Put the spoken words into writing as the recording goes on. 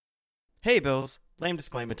Hey Bills, lame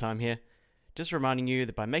disclaimer time here. Just reminding you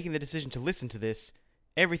that by making the decision to listen to this,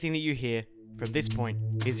 everything that you hear from this point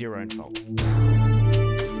is your own fault.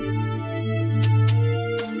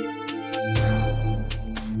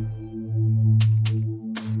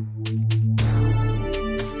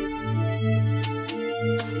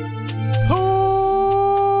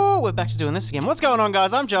 We're back to doing this again. What's going on,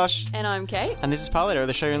 guys? I'm Josh. And I'm Kate. And this is Parlator,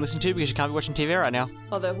 the show you're listening to because you can't be watching TV right now.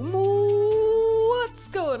 Although, what's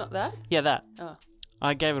going on there? Yeah, that. Oh,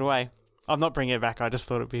 I gave it away. I'm not bringing it back. I just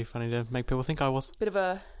thought it'd be funny to make people think I was. bit of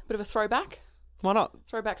a throwback. Why not?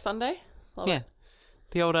 Throwback Sunday. Love Yeah. it.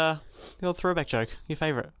 The old throwback joke. Your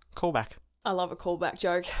favourite. Callback. I love a callback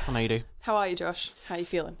joke. I know you do. How are you, Josh? How are you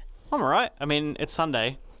feeling? I'm alright. I mean, it's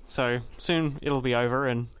Sunday, so soon it'll be over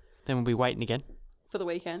and then we'll be waiting again. For the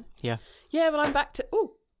weekend? Yeah. Yeah, but I'm back to...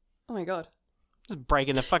 Oh my God. Just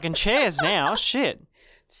breaking the fucking chairs now. Shit.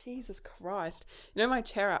 Jesus Christ. You know my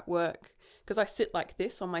chair at work? Because I sit like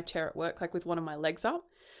this on my chair at work, like with one of my legs up.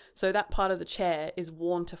 So that part of the chair is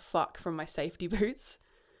worn to fuck from my safety boots.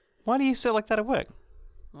 Why do you sit like that at work?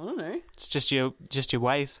 I don't know. It's just your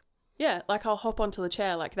ways. Yeah, like I'll hop onto the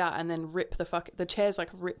chair like that and then rip the chair's like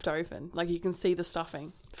ripped open. Like you can see the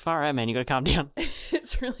stuffing. Far out, man. You gotta calm down.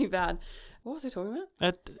 It's really bad. What was I talking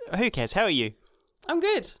about? Who cares? How are you? I'm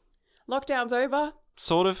good. Lockdown's over.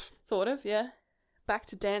 Sort of. Sort of, yeah. Back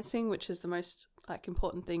to dancing, which is the most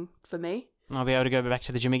important thing for me. I'll be able to go back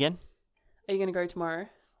to the gym again. Are you going to go tomorrow?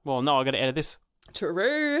 Well, no, I gotta edit this.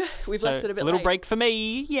 True. We've left it a bit late. A little break for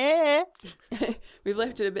me. Yeah. We've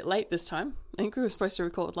left it a bit late this time. I think we were supposed to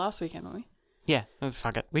record last weekend, weren't we? Yeah. Oh,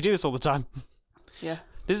 fuck it. We do this all the time. Yeah.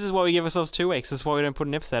 This is why we give ourselves 2 weeks. This is why we don't put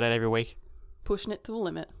an episode out every week. Pushing it to the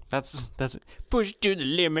limit. That's push to the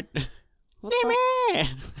limit. What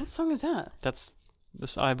song is that? That's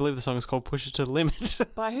this. I believe the song is called "Push It to the Limit."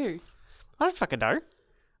 By who? I don't fucking know.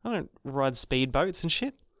 I don't ride speedboats and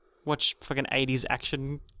shit. Watch fucking 80s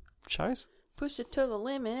action shows. Push it to the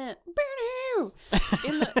limit.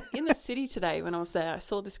 In the city today when I was there, I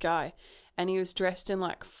saw this guy and he was dressed in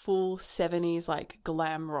like full 70s like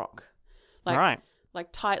glam rock. Like, Right. Like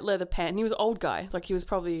tight leather pants. He was an old guy. Like he was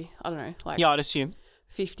probably, I don't know, like Yeah, I'd assume.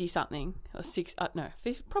 50 something or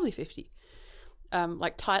probably 50.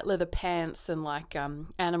 Like tight leather pants and like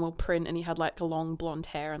animal print, and he had like the long blonde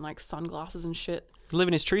hair and like sunglasses and shit.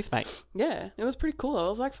 Living his truth, mate. Yeah, it was pretty cool. I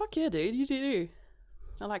was like, fuck yeah, dude, you do.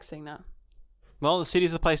 I like seeing that. Well, the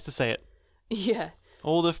city's the place to see it. Yeah.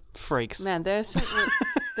 All the freaks. Man, there's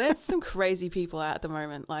some crazy people out at the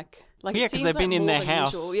moment. Like Yeah, because they've been in their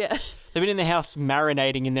house. Usual. Yeah. They've been in their house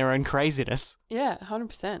marinating in their own craziness. Yeah,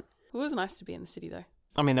 100%. It was nice to be in the city though.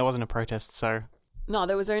 I mean, there wasn't a protest, so... No,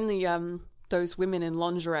 there was only those women in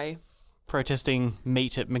lingerie. Protesting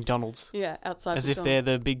meat at McDonald's. Yeah, outside As if they're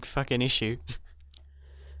the big fucking issue.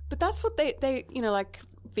 But that's what they like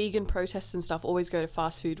vegan protests and stuff always go to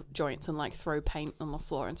fast food joints and like throw paint on the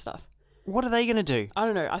floor and stuff. What are they going to do? I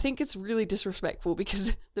don't know. I think it's really disrespectful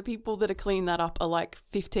because the people that are cleaning that up are like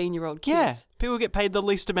 15-year-old kids. Yeah, people who get paid the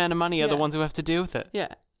least amount of money are the ones who have to deal with it.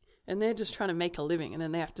 Yeah. And they're just trying to make a living and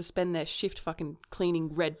then they have to spend their shift fucking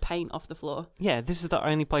cleaning red paint off the floor. Yeah, this is the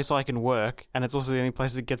only place I can work, and it's also the only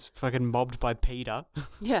place that gets fucking mobbed by PETA.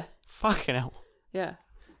 Yeah. Fucking hell. Yeah.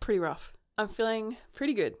 Pretty rough. I'm feeling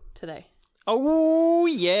pretty good today. Oh,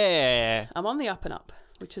 yeah. I'm on the up and up,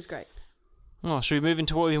 which is great. Oh, should we move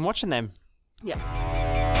into what we've been watching then? Yeah.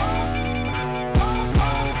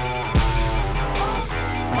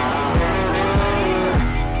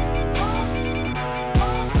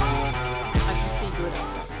 I can see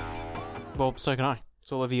good. Well, so can I.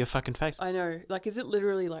 It's all over your fucking face. I know. Like, is it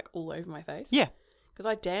literally like all over my face? Yeah. Because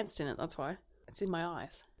I danced in it, that's why. It's in my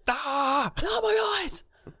eyes. Ah! Oh, my eyes!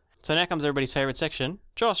 So now comes everybody's favourite section.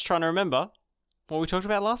 Josh, trying to remember what we talked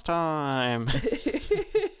about last time.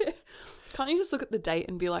 Can't you just look at the date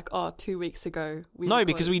and be like, oh, 2 weeks ago we No,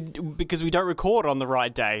 recorded. because we don't record on the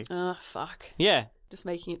right day. Ah, fuck. Yeah. Just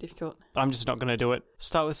making it difficult. I'm just not going to do it.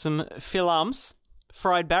 Start with some films.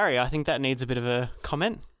 Fried Barry. I think that needs a bit of a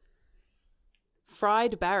comment.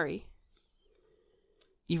 Fried Barry.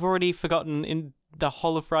 You've already forgotten in the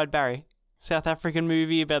whole of Fried Barry. South African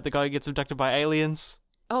movie about the guy who gets abducted by aliens.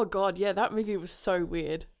 Oh, God, yeah, that movie was so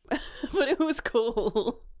weird. But it was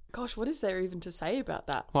cool. Gosh, what is there even to say about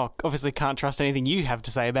that? Well, obviously can't trust anything you have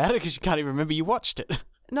to say about it because you can't even remember you watched it.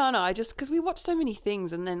 No, I just... Because we watch so many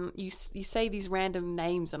things and then you say these random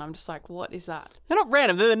names and I'm just like, what is that? They're not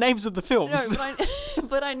random, they're the names of the films. No,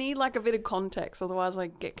 but I need like a bit of context, otherwise I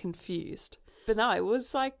get confused. But no, it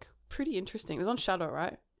was like pretty interesting. It was on Shudder,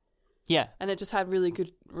 right? Yeah. And it just had really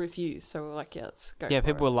good reviews, so we're like, yeah, let's go. Yeah, for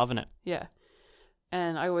people it. were loving it. Yeah.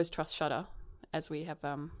 And I always trust Shudder, as we have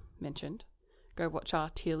mentioned. Go watch our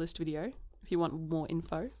tier list video if you want more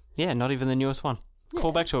info. Yeah, not even the newest one. Yeah.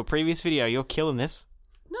 Call back to a previous video. You're killing this.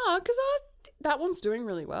 No, because that one's doing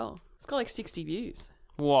really well. It's got like 60 views.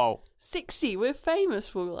 Whoa. 60? We're famous,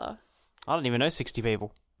 Fugler. I don't even know 60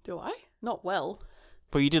 people. Do I? Not well.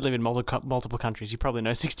 But you did live in multiple countries. You probably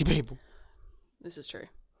know 60 people. This is true.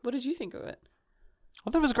 What did you think of it? I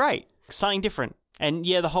thought it was great. Something different. And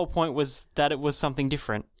yeah, the whole point was that it was something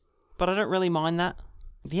different. But I don't really mind that.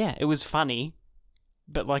 Yeah, it was funny.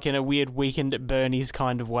 But like in a weird Weekend at Bernie's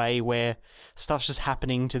kind of way where stuff's just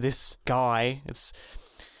happening to this guy.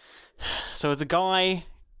 So it's a guy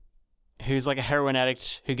who's like a heroin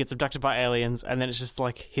addict who gets abducted by aliens, and then it's just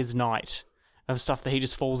like his night of stuff that he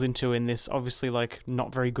just falls into in this obviously like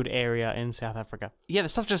not very good area in South Africa. Yeah, the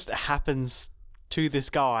stuff just happens to this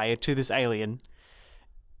guy, to this alien,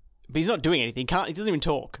 but he's not doing anything. He doesn't even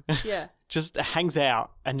talk. Yeah. Just hangs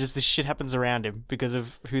out, and just this shit happens around him because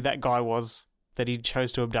of who that guy was that he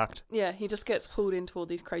chose to abduct. Yeah, he just gets pulled into all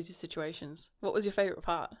these crazy situations. What was your favourite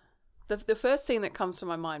part? The first scene that comes to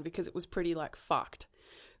my mind, because it was pretty like fucked,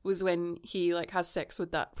 was when he like has sex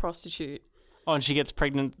with that prostitute. Oh, and she gets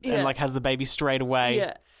pregnant Yeah. and like has the baby straight away.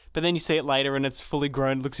 Yeah. But then you see it later and it's fully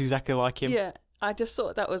grown, looks exactly like him. Yeah. I just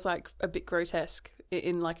thought that was like a bit grotesque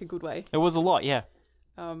in like a good way. It was a lot, yeah.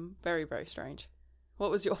 Very, very strange.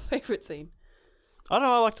 What was your favourite scene? I don't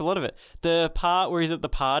know, I liked a lot of it. The part where he's at the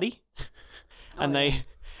party and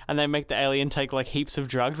they make the alien take like heaps of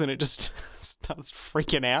drugs and it just starts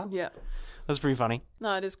freaking out. Yeah. That's pretty funny.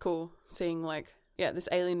 No, it is cool seeing like, yeah, this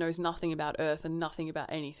alien knows nothing about Earth and nothing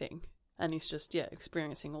about anything. And he's just, yeah,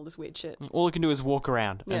 experiencing all this weird shit. All he can do is walk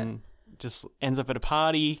around Yeah. and just ends up at a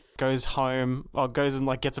party, goes home, or goes and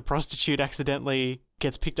like gets a prostitute accidentally,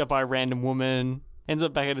 gets picked up by a random woman, ends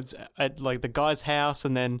up back at like the guy's house,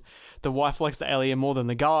 and then the wife likes the alien more than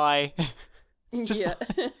the guy. It's just Yeah.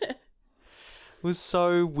 it was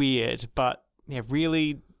so weird, but yeah,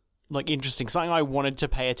 really like interesting. Something I wanted to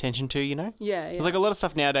pay attention to, you know? Yeah, yeah. There's like a lot of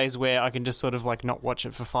stuff nowadays where I can just sort of like not watch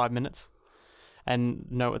it for 5 minutes and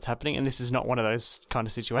know what's happening, and this is not one of those kind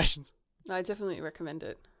of situations. I definitely recommend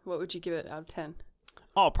it. What would you give it out of 10?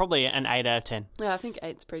 Oh, probably an 8 out of 10. Yeah, I think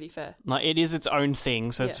 8's pretty fair. Like, it is its own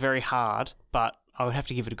thing, so it's Yeah. very hard, but I would have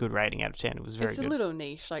to give it a good rating out of 10. It was very It's good. a little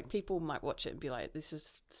niche. Like, people might watch it and be like, this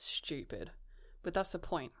is stupid. But that's the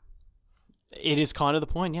point. It is kind of the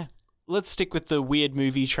point, yeah. Let's stick with the weird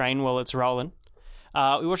movie train while it's rolling.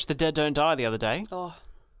 We watched The Dead Don't Die the other day. Oh.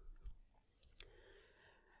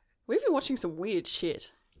 We've been watching some weird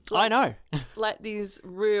shit. I know. Like these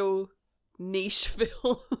real niche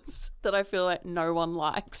films that I feel like no one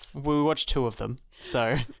likes. We watched 2 of them,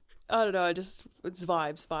 so... I don't know, it's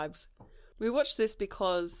vibes. We watched this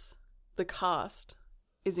because the cast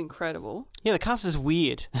is incredible. Yeah, the cast is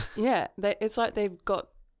weird. Yeah, it's like they've got...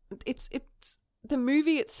 It's the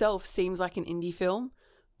movie itself seems like an indie film,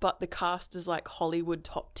 but the cast is like Hollywood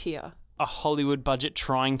top tier. A Hollywood budget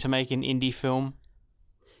trying to make an indie film.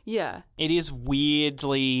 Yeah. It is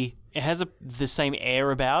weirdly... It has the same air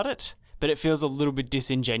about it, but it feels a little bit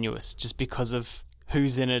disingenuous just because of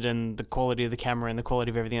who's in it and the quality of the camera and the quality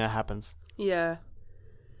of everything that happens. Yeah.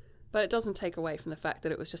 But it doesn't take away from the fact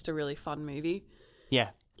that it was just a really fun movie.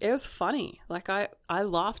 Yeah. It was funny. Like, I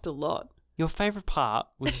laughed a lot. Your favourite part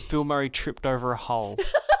was Bill Murray tripped over a hole.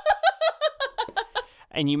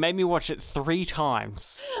 And you made me watch it 3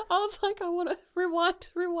 times. I was like, I want to rewind.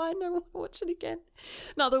 I want to watch it again.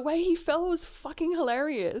 No, the way he fell was fucking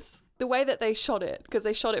hilarious. The way that they shot it, because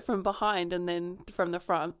they shot it from behind and then from the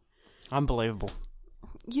front. Unbelievable.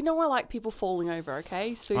 You know I like people falling over,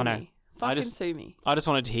 okay? Sue I know. me. Fucking sue me. I just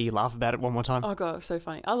wanted to hear you laugh about it one more time. Oh, God, it was so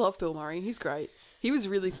funny. I love Bill Murray. He's great. He was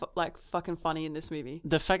really, fucking funny in this movie.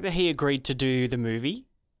 The fact that he agreed to do the movie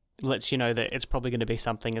lets you know that it's probably going to be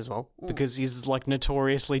something as well, because he's like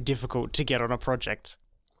notoriously difficult to get on a project.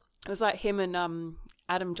 It was like him and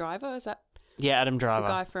Adam Driver, is that Yeah, Adam the Driver.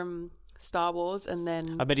 guy from Star Wars? And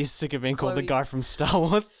then I bet he's sick of being called the Chloe. guy from Star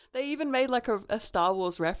Wars. they even made like a Star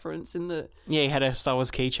Wars reference in the... Yeah, he had a Star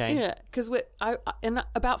Wars keychain. Yeah, because in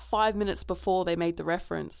about 5 minutes before they made the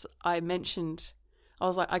reference, I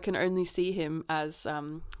was like, I can only see him as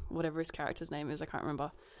whatever his character's name is. I can't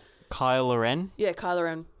remember. Kylo Ren. Yeah, Kylo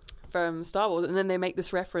Ren from Star Wars. And then they make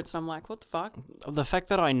this reference and I'm like, what the fuck? The fact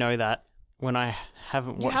that I know that when I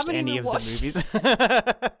haven't watched haven't any even of watched- the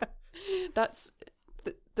movies. That's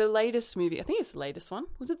the latest movie. I think it's the latest one.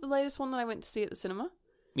 Was it the latest one that I went to see at the cinema?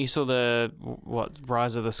 You saw the,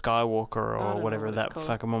 Rise of the Skywalker I don't or know whatever what it's that called.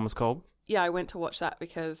 fucking one was called. Yeah, I went to watch that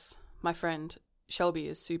because my friend Shelby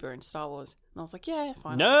is super into Star Wars. And I was like, yeah,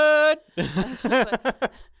 fine. Nerd!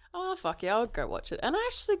 Oh, fuck yeah, I'll go watch it. And I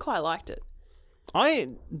actually quite liked it. I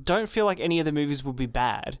don't feel like any of the movies would be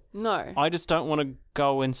bad. No, I just don't want to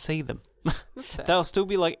go and see them. that's fair. They'll still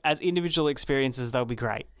be like, as individual experiences, they'll be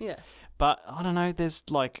great. Yeah. But I don't know, there's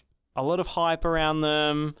like a lot of hype around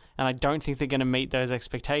them, and I don't think they're going to meet those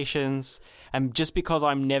expectations. And just because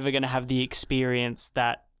I'm never going to have the experience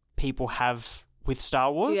that people have with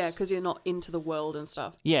Star Wars. Yeah, because you're not into the world and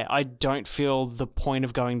stuff. Yeah, I don't feel the point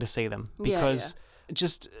of going to see them because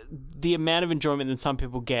just the amount of enjoyment that some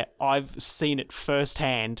people get, I've seen it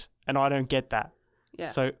firsthand and I don't get that. Yeah.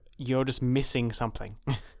 So you're just missing something.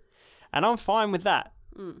 And I'm fine with that.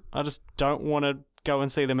 I just don't want to go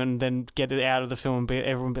and see them and then get it out of the film and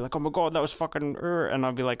everyone be like, oh my God, that was fucking... And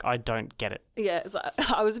I'd be like, I don't get it. Yeah,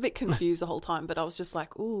 I was a bit confused the whole time, but I was just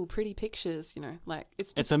like, ooh, pretty pictures, like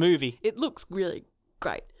It's a movie. It looks really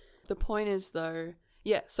great. The point is, though,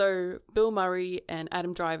 so Bill Murray and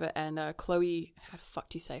Adam Driver and Chloe, how the fuck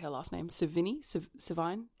do you say her last name? Savini?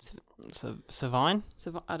 Savine? Savine?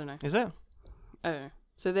 I don't know. Is it? I don't know.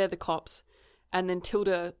 So they're the cops. And then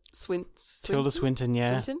Tilda Swinton. Tilda Swinton, yeah.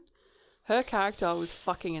 Swinton? Her character was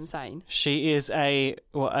fucking insane. She is a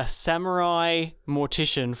samurai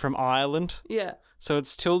mortician from Ireland. Yeah. So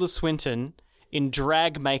it's Tilda Swinton in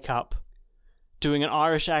drag makeup doing an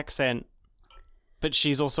Irish accent, but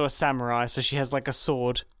she's also a samurai, so she has like a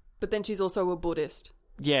sword. But then she's also a Buddhist.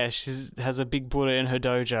 Yeah, she has a big Buddha in her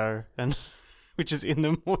dojo, and which is in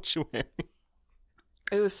the mortuary.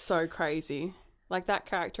 It was so crazy. Like, that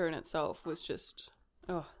character in itself was just...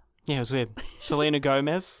 Oh. Yeah, it was weird. Selena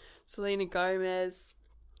Gomez. Selena Gomez,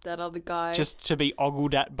 that other guy. Just to be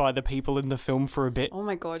ogled at by the people in the film for a bit. Oh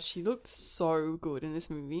my God, she looked so good in this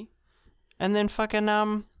movie. And then fucking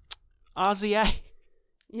RZA.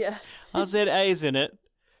 Yeah. RZA's in it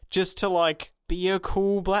just to, like, be a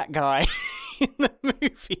cool black guy in the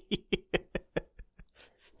movie.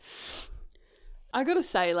 I gotta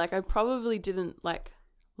say, like, I probably didn't, like,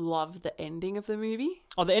 love the ending of the movie.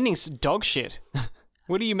 Oh, the ending's dog shit.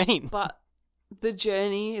 What do you mean? But the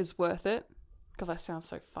journey is worth it. God, that sounds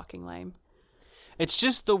so fucking lame. It's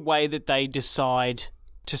just the way that they decide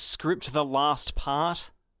to script the last part.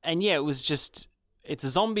 And yeah, it's a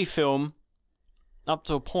zombie film up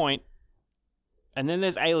to a point, and then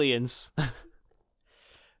there's aliens.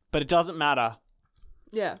 But it doesn't matter.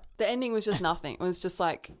 Yeah, the ending was just nothing. It was just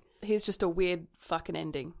like, here's just a weird fucking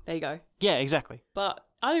ending. There you go. Yeah, exactly. But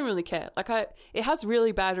I didn't really care. Like, it has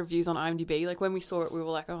really bad reviews on IMDb. Like, when we saw it, we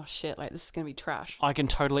were like, oh shit, like, this is going to be trash. I can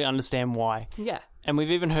totally understand why. Yeah. And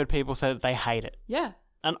we've even heard people say that they hate it. Yeah.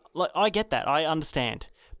 And like, I get that. I understand.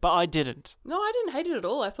 But I didn't. No, I didn't hate it at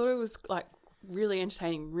all. I thought it was, like, really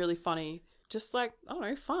entertaining, really funny. Just, like, I don't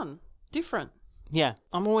know, fun. Different. Yeah,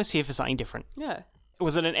 I'm always here for something different. Yeah.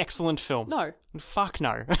 Was it an excellent film? No. Fuck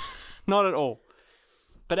no. Not at all.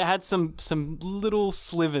 But it had some little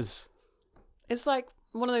slivers. It's like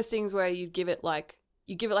one of those things where you give it like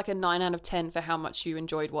a 9 out of 10 for how much you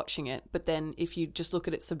enjoyed watching it, but then if you just look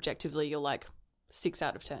at it subjectively, you're like 6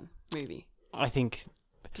 out of 10 movie. I think.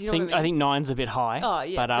 Do you know what I mean? I think 9's a bit high. Oh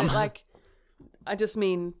yeah, but like I just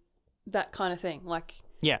mean that kind of thing. Like,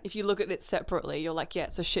 yeah, if you look at it separately, you're like, yeah,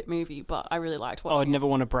 it's a shit movie, but I really liked watching. I'd never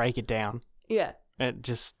want to break it down. Yeah. It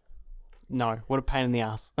just no. What a pain in the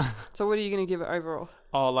ass. So what are you going to give it overall?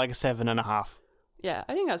 Oh, like a 7.5. Yeah,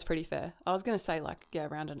 I think that's pretty fair. I was going to say like, yeah,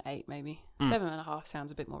 around an 8 maybe. 7.5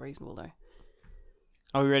 sounds a bit more reasonable though.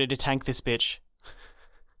 Are we ready to tank this bitch?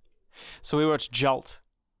 So we watched Jolt.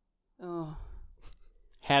 Oh.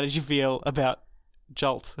 How did you feel about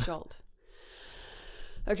Jolt? Jolt.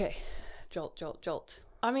 Okay. Jolt.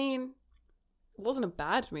 I mean, it wasn't a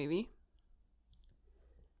bad movie.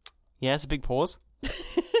 Yeah, it's a big pause.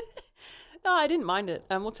 No, I didn't mind it.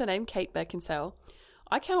 What's her name? Kate Beckinsale.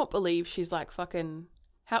 I cannot believe she's like fucking...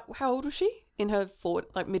 How old was she? In her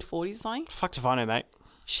mid-40s or something? Fucked if I know, mate.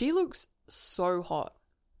 She looks so hot.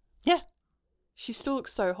 Yeah. She still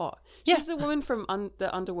looks so hot. Yeah. She's the woman from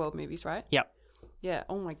the Underworld movies, right? Yep. Yeah,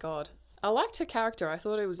 oh my God. I liked her character. I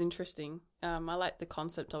thought it was interesting. I liked the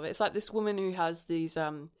concept of it. It's like this woman who has these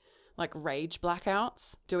like rage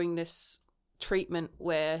blackouts, doing this treatment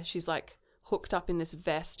where she's like hooked up in this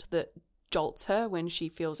vest that jolts her when she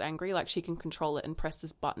feels angry. Like, she can control it and press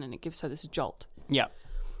this button and it gives her this jolt. Yeah.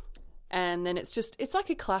 And then it's like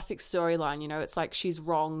a classic storyline, you know? It's like she's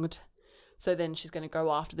wronged, so then she's going to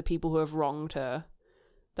go after the people who have wronged her.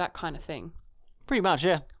 That kind of thing. Pretty much,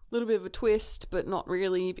 yeah. A little bit of a twist, but not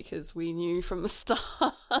really, because we knew from the start.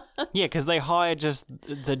 Yeah, because they hired just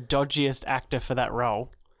the dodgiest actor for that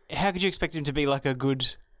role. How could you expect him to be like a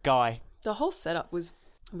good guy? The whole setup was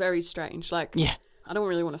very strange. Like, yeah. I don't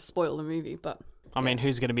really want to spoil the movie, but... I mean,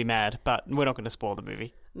 who's going to be mad? But we're not going to spoil the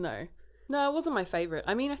movie. No. No, it wasn't my favorite.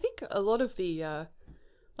 I mean, I think a lot of the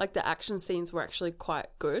like the action scenes were actually quite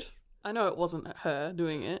good. I know it wasn't her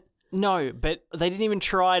doing it. No, but they didn't even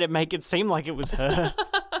try to make it seem like it was her.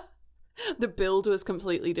 The build was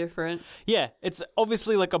completely different. Yeah, it's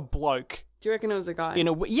obviously like a bloke. Do you reckon it was a guy?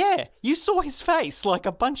 Yeah, you saw his face like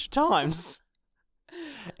a bunch of times.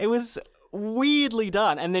 It was weirdly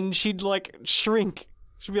done, and then she'd like shrink.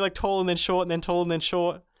 She'd be like tall and then short, and then tall and then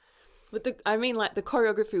short. But the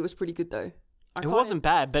choreography was pretty good though. It wasn't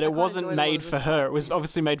bad, but it wasn't made for her. It was scenes.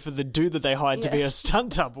 obviously made for the dude that they hired to be a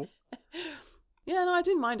stunt double. Yeah, no, I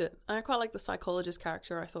didn't mind it. I quite like the psychologist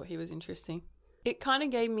character. I thought he was interesting. It kind of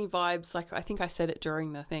gave me vibes, like I think I said it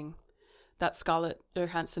during the thing, that Scarlett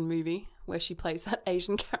Johansson movie where she plays that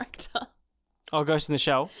Asian character. Oh, Ghost in the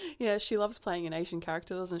Shell? Yeah, she loves playing an Asian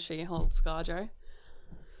character, doesn't she, old ScarJo?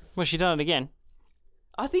 Well, she done it again.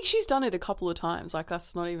 I think she's done it a couple of times. Like,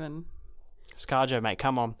 that's not even... ScarJo, mate,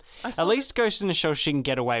 come on. At least Ghost in the Shell she can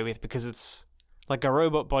get away with because it's like a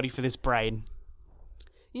robot body for this brain.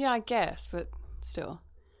 Yeah, I guess, but still.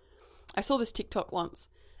 I saw this TikTok once,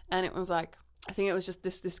 and it was like, I think it was just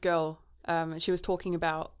this girl, and she was talking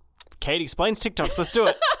about... Kate explains TikToks, let's do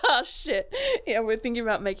it. Oh, shit. Yeah, we're thinking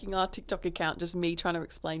about making our TikTok account just me trying to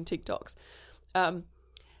explain TikToks.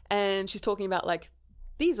 And she's talking about, like,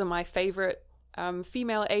 these are my favorite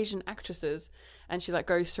female Asian actresses. And she, like,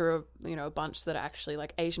 goes through, a bunch that are actually,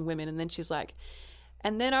 like, Asian women. And then she's like,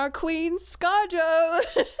 and then our queen, ScarJo.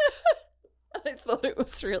 I thought it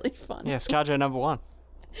was really funny. Yeah, ScarJo number 1.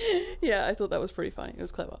 Yeah, I thought that was pretty funny. It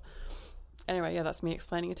was clever. Anyway, yeah, that's me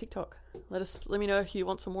explaining a TikTok. Let me know if you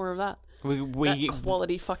want some more of that. We that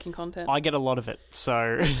quality fucking content. I get a lot of it,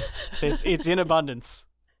 so it's in abundance.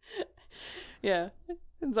 Yeah,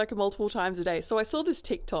 it's like multiple times a day. So I saw this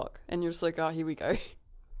TikTok, and you're just like, oh, here we go.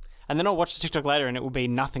 And then I'll watch the TikTok later, and it will be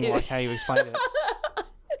nothing like how you explained it.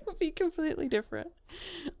 It'll be completely different.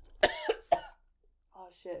 Oh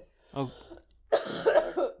shit.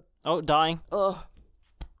 Oh, dying. Oh.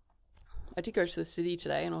 I did go to the city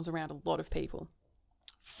today and I was around a lot of people.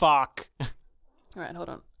 Fuck. Alright, hold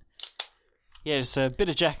on. Yeah, just a bit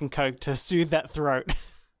of Jack and Coke to soothe that throat.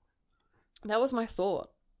 That was my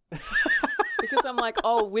thought. Because I'm like,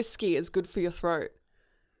 oh, whiskey is good for your throat.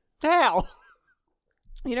 How?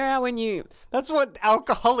 You know how when you... That's what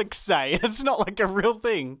alcoholics say. It's not like a real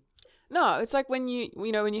thing. No, it's like when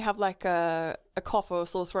when you have like a cough or a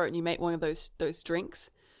sore throat and you make one of those drinks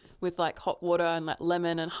with like hot water and like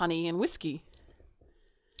lemon and honey and whiskey.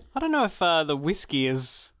 I don't know if the whiskey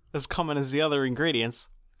is as common as the other ingredients.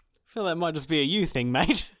 I feel that might just be a you thing,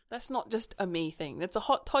 mate. That's not just a me thing. That's a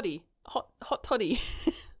hot toddy. Hot toddy.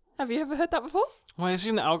 Have you ever heard that before? Well, I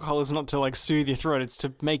assume that alcohol is not to like soothe your throat. It's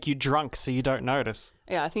to make you drunk so you don't notice.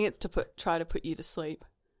 Yeah, I think it's to try to put you to sleep.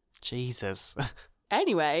 Jesus.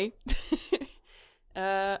 Anyway.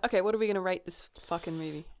 Okay, what are we going to rate this fucking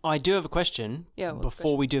movie? I do have a question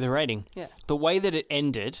before we do the rating. Yeah. The way that it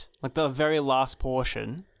ended, like the very last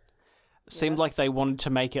portion, seemed like they wanted to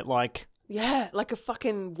make it like... Yeah, like a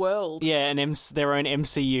fucking world. Yeah, their own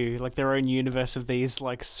MCU, like their own universe of these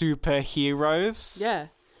like superheroes. Yeah.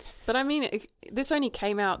 But I mean, this only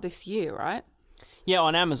came out this year, right? Yeah,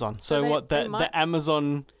 on Amazon. So the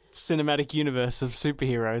Amazon cinematic universe of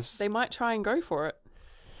superheroes. They might try and go for it.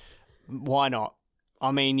 Why not?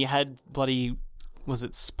 I mean, you had bloody, was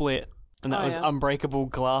it Split? And that was Unbreakable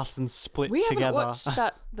Glass and Split together. We haven't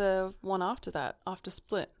watched the one after that, after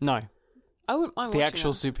Split. No. I wouldn't mind watching the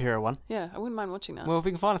actual that. superhero one. Yeah, I wouldn't mind watching that. Well, if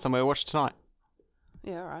we can find it somewhere, we'll watch it tonight.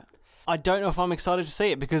 Yeah, alright. I don't know if I'm excited to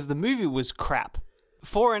see it because the movie was crap.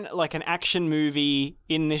 For an action movie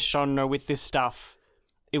in this genre with this stuff,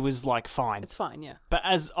 it was like fine. It's fine, yeah. But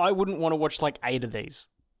as I wouldn't want to watch like 8 of these.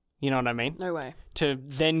 You know what I mean? No way. To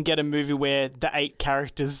then get a movie where the 8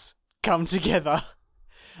 characters come together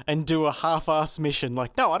and do a half-ass mission.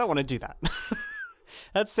 Like, no, I don't want to do that.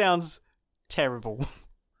 That sounds terrible.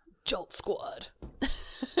 Jolt Squad.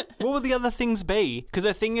 What would the other things be? Because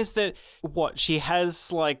the thing is that, she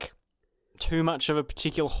has, like, too much of a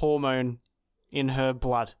particular hormone in her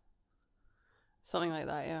blood. Something like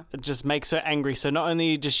that, yeah. It just makes her angry. So not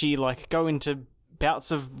only does she, like, go into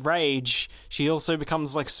bouts of rage, she also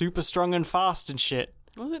becomes, like, super strong and fast and shit.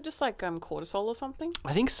 Was it just, like, cortisol or something?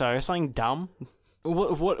 I think so. Something dumb.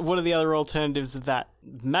 What are the other alternatives of that?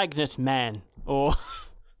 Magnet Man. Or...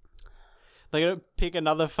 They gotta pick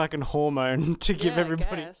another fucking hormone to give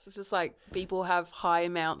everybody. I guess. It's just like people have high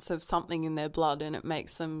amounts of something in their blood and it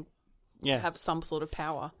makes them have some sort of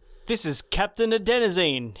power. This is Captain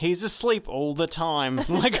Adenosine. He's asleep all the time.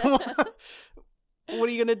 Like, what are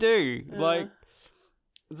you gonna do? Like,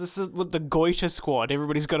 this is with the Goiter Squad.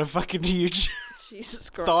 Everybody's got a fucking huge Jesus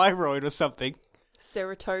Christ. thyroid or something.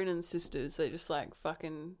 Serotonin sisters. They're just like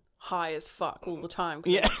fucking high as fuck all the time.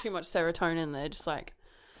 'Cause Yeah. they've got too much serotonin. They're just like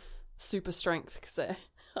super strength because they're,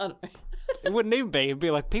 I don't know. It wouldn't even be. It'd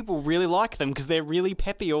be like people really like them because they're really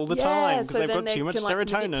peppy all the time because so they've then got too much can, like,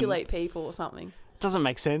 serotonin. manipulate people or something. Doesn't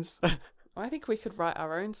make sense. I think we could write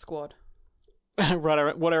our own squad.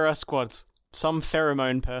 Right, what are our squads? Some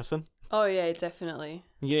pheromone person. Oh yeah, definitely.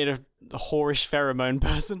 You need a whorish pheromone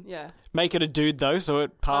person. Yeah. Make it a dude though, so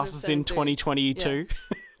it passes 100% in dude. 2022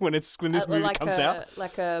 when this movie like comes out.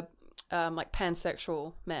 like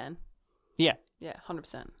pansexual man. Yeah, Yeah,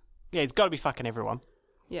 100%. yeah, he's got to be fucking everyone.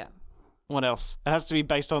 Yeah. What else? It has to be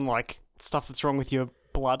based on like stuff that's wrong with your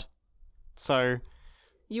blood. So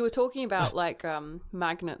You were talking about like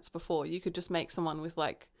magnets before. You could just make someone with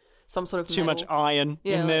like some sort of too much metal. iron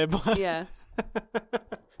in their blood. Yeah.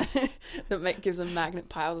 That gives them magnet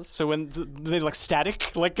powers. So when they're like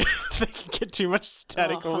static, like they can get too much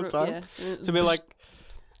static all the 100 time. Yeah. So be like,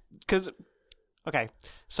 because, okay,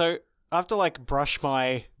 so I have to like brush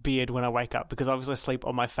my beard when I wake up because obviously I sleep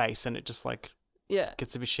on my face and it just like Yeah.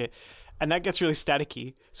 gets a bit shit. And that gets really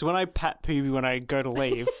staticky. So when I pat Poobie when I go to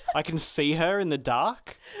leave, I can see her in the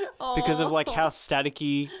dark because of like how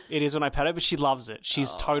staticky it is when I pat her, but she loves it.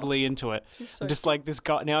 She's totally into it. She's so Just like this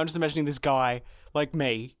guy, now I'm just imagining this guy like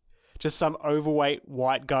me, just some overweight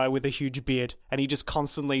white guy with a huge beard, and he just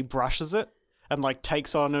constantly brushes it and like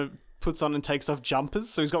puts on and takes off jumpers.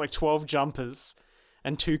 So he's got like 12 jumpers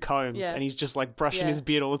and 2 combs, Yeah. and he's just like brushing Yeah. his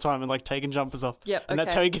beard all the time and like taking jumpers off. Yep, And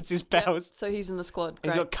that's okay. how he gets his Yep, powers. so he's in the squad.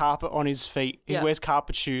 He's Great. got carpet on his feet. He Yeah. wears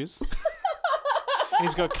carpet shoes. And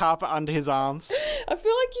he's got carpet under his arms. I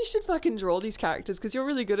feel like you should fucking draw these characters because you're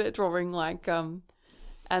really good at drawing like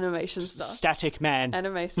animation stuff. Static man.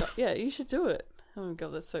 Anime stuff. Yeah, you should do it. Oh my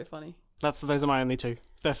god, that's so funny. Those are my only 2.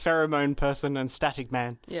 The pheromone person and static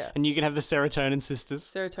man. Yeah. And you can have the serotonin sisters.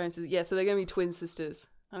 Serotonin sisters. Yeah, so they're going to be twin sisters.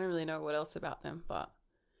 I don't really know what else about them, but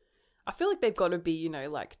I feel like they've got to be, you know,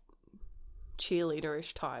 like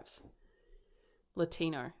cheerleader-ish types.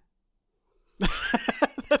 Latino.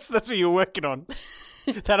 That's what you're working on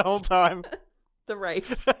that whole time. The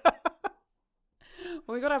race.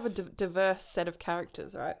 Well, we got to have a diverse set of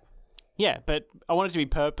characters, right? Yeah, but I want it to be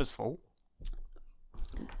purposeful.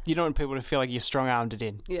 You don't want people to feel like you're strong-armed it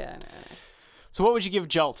in. Yeah, no. So what would you give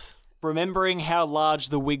Jolt? Remembering how large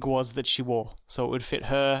the wig was that she wore, so it would fit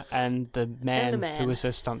her and the man, who was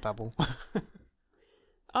her stunt double.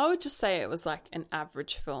 I would just say it was like an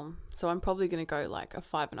average film, so I'm probably going to go like a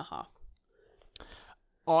 5.5.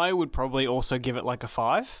 I would probably also give it like a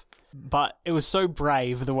 5, but it was so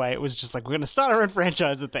brave the way it was just like, we're going to start our own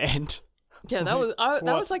franchise at the end. Yeah, that What?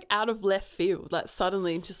 was like out of left field. Like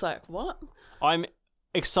suddenly, just like what? I'm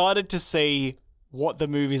excited to see what the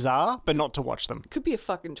movies are, but not to watch them. Could be a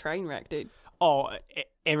fucking train wreck, dude. Oh,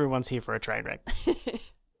 everyone's here for a train wreck.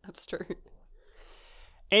 That's true.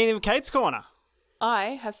 Anything with Kate's Corner?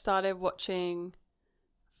 I have started watching.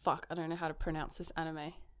 Fuck, I don't know how to pronounce this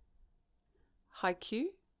anime. Haikyuu?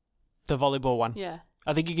 The volleyball one. Yeah.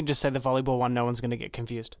 I think you can just say the volleyball one, no one's going to get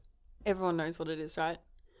confused. Everyone knows what it is, right?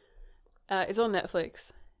 It's on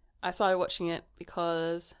Netflix. I started watching it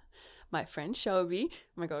because my friend Shelby, oh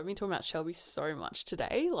my god, I've been talking about Shelby so much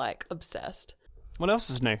today, like obsessed. What else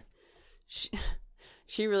is new?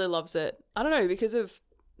 She really loves it. I don't know, because of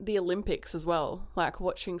the Olympics as well, like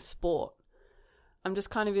watching sport. I'm just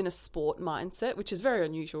kind of in a sport mindset, which is very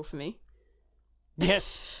unusual for me.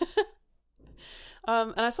 Yes.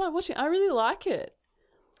 And I started watching. I really like it.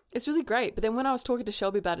 It's really great. But then when I was talking to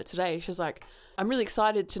Shelby about it today, she was like, I'm really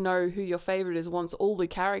excited to know who your favorite is once all the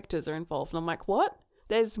characters are involved. And I'm like, what?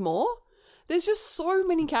 There's more? There's just so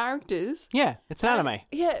many characters. Yeah, it's an anime.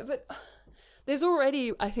 Yeah, but there's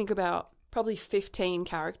already, I think, about probably 15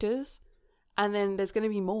 characters. And then there's going to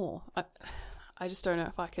be more. I just don't know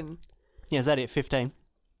if I can... Yeah, is that it? 15?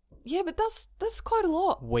 Yeah, but that's quite a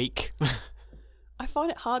lot. Weak. I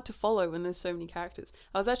find it hard to follow when there's so many characters.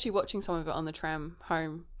 I was actually watching some of it on the tram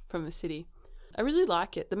home from the city. I really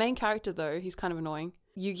like it. The main character, though, he's kind of annoying.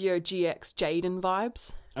 Yu-Gi-Oh! GX Jaden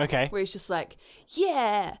vibes. Okay. Where he's just like,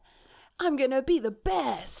 yeah, I'm going to be the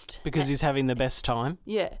best. Because he's having the best time.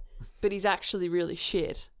 Yeah, but he's actually really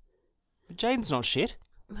shit. Jaden's not shit.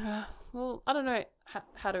 Well, I don't know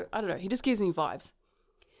I don't know. He just gives me vibes.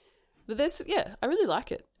 But I really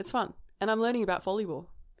like it. It's fun. And I'm learning about volleyball.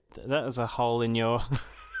 That was a hole in your...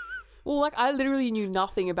 Well, like, I literally knew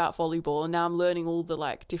nothing about volleyball, and now I'm learning all the,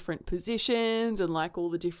 like, different positions and, like, all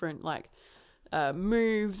the different, like,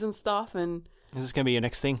 moves and stuff, and... Is this going to be your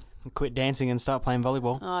next thing? Quit dancing and start playing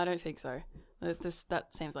volleyball? Oh, I don't think so. That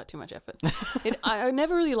seems like too much effort. I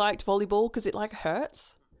never really liked volleyball because it, like,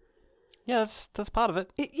 hurts. Yeah, that's part of it.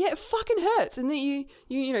 It fucking hurts. And then you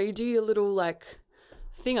do your little like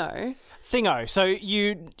thingo. So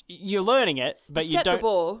you're learning it, but you set don't. the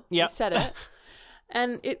ball. Yep. You set it.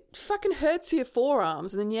 And it fucking hurts your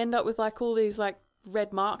forearms, and then you end up with like all these like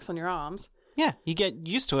red marks on your arms. Yeah, you get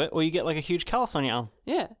used to it, or you get like a huge callus on your arm.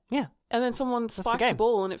 Yeah. Yeah. And then someone the spikes the game.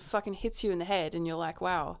 ball and it fucking hits you in the head, and you're like,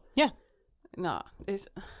 wow. Yeah. Nah.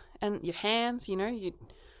 And your hands,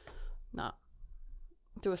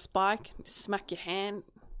 do a spike, smack your hand.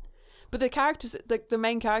 But the characters, the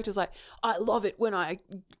main character's like, I love it when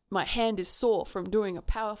my hand is sore from doing a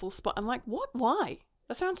powerful spike. I'm like, what? Why?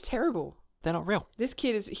 That sounds terrible. They're not real. This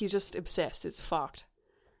kid he's just obsessed. It's fucked.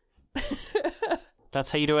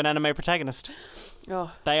 That's how you do an anime protagonist.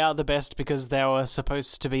 Oh, They are the best because they were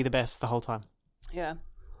supposed to be the best the whole time. yeah.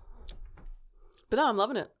 But no, I'm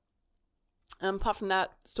loving it. Apart from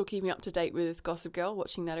that, still keeping up to date with Gossip Girl,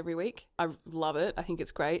 watching that every week. I love it. I think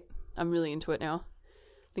it's great. I'm really into it now.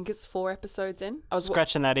 I think it's 4 episodes in. I was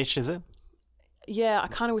Scratching that itch, is it? Yeah, I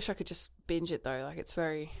kind of wish I could just binge it though. Like it's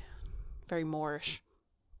very, very Moorish.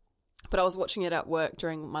 But I was watching it at work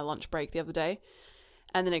during my lunch break the other day,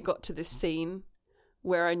 and then it got to this scene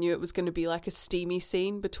where I knew it was going to be like a steamy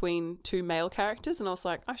scene between 2 male characters, and I was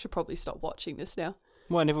like, I should probably stop watching this now.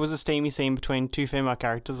 Well, and if it was a steamy scene between 2 female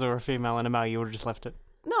characters or a female and a male, you would have just left it.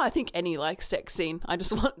 No, I think any like sex scene. I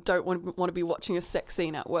just don't want to be watching a sex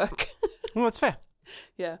scene at work. Well, that's fair.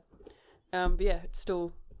 Yeah. But yeah, it's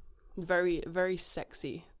still very, very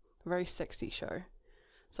sexy show.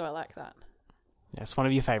 So I like that. Yeah, it's one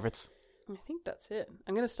of your favourites. I think that's it.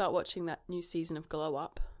 I'm going to start watching that new season of Glow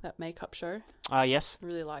Up, that makeup show. Yes. I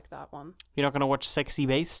really like that one. You're not going to watch Sexy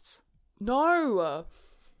Beasts? No!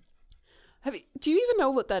 Do you even know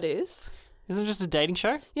what that is? Isn't it just a dating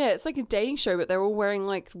show? Yeah, it's like a dating show, but they're all wearing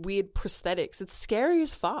like weird prosthetics. It's scary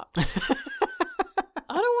as fuck. I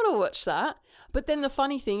don't want to watch that. But then the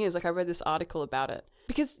funny thing is, like, I read this article about it.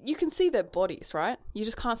 Because you can see their bodies, right? You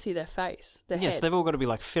just can't see their face, their Yes, head. they've all got to be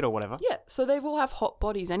like fit or whatever. Yeah, so they all have hot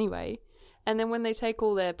bodies anyway. And then when they take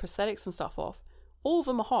all their prosthetics and stuff off, all of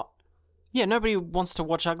them are hot. Yeah, nobody wants to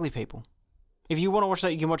watch ugly people. If you want to watch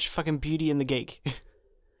that, you can watch fucking Beauty and the Geek.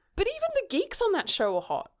 But even the geeks on that show are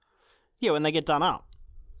hot. Yeah, when they get done up.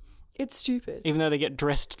 It's stupid. Even though they get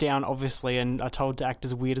dressed down, obviously, and are told to act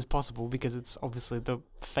as weird as possible because it's obviously the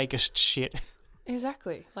fakest shit.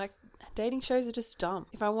 Exactly. Like, dating shows are just dumb.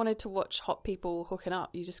 If I wanted to watch hot people hooking up,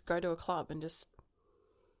 you just go to a club and just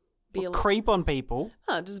be alone. Creep on people.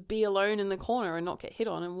 No, just be alone in the corner and not get hit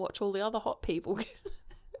on and watch all the other hot people.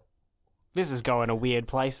 This is going a weird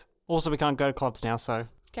place. Also, we can't go to clubs now, so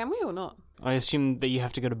Can we or not? I assume that you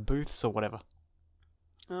have to go to booths or whatever.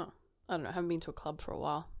 Oh, I don't know. I haven't been to a club for a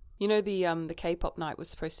while. You know, the K-pop night was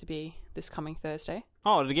supposed to be this coming Thursday.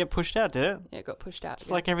 Oh, did it get pushed out, did it? Yeah, it got pushed out. Just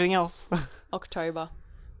again. like everything else. October.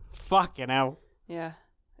 Fucking hell. Yeah.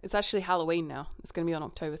 It's actually Halloween now. It's going to be on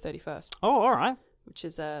October 31st, Oh, alright. which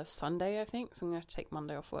is a Sunday, I think. So I'm going to have to take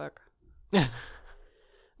Monday off work.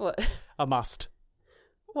 What? A must.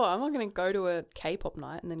 Well, I'm not going to go to a K-pop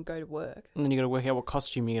night and then go to work. And then you got to work out what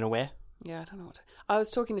costume you're going to wear. Yeah, I don't know what to... I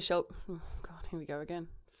was talking to Shelp... Oh, God, here we go again.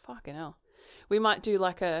 Fucking hell. We might do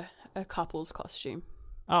like a couple's costume.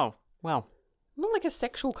 Oh, well, Not like a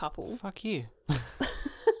sexual couple. fuck you.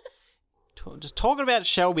 Just talking about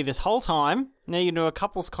Shelby this whole time. Now you can do a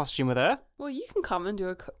couple's costume with her. Well, you can come and do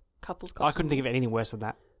a couple's costume. I couldn't think of anything worse than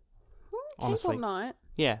that. honestly. K-pop night.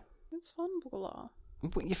 Yeah. It's fun, blah.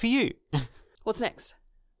 For you. What's next?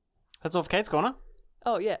 That's all for Kate's Corner.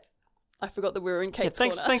 Oh, yeah. I forgot that we were in Kate's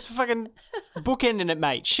Corner. Thanks for fucking bookending it,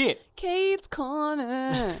 mate. Shit. Kate's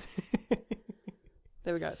Corner.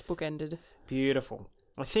 There we go. It's bookended. Beautiful.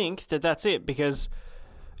 I think that's it, because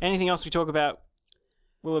anything else we talk about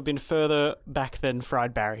will have been further back than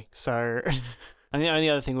Fried Barry. So, and the only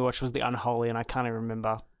other thing we watched was The Unholy, and I can't even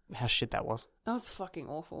remember how shit that was. That was fucking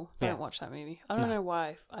awful. Yeah. Don't watch that movie. I don't know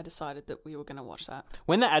why I decided that we were going to watch that.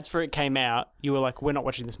 When the ads for it came out, you were like, we're not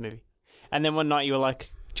watching this movie. And then one night you were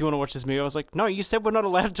like, do you want to watch this movie? I was like, no, you said we're not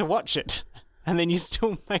allowed to watch it. And then you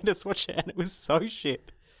still made us watch it, and it was so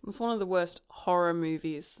shit. It's one of the worst horror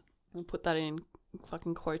movies. I'll put that in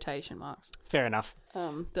fucking quotation marks. Fair enough.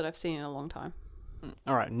 That I've seen in a long time.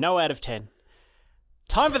 All right, no out of 10.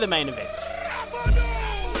 Time for the main event.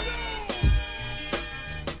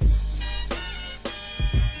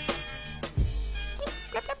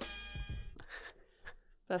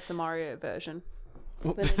 That's the Mario version.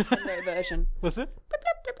 The Nintendo version. Was it?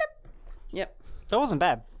 Yep. That wasn't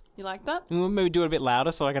bad. You like that? Maybe do it a bit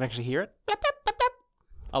louder so I can actually hear it.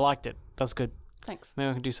 I liked it. That's good. Thanks. Maybe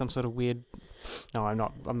I can do some sort of weird... No, I'm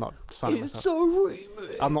not signing It's myself. a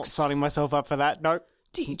remix. I'm not signing myself up for that. Nope.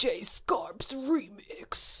 DJ Scarp's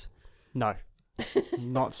remix. No.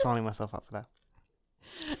 Not signing myself up for that.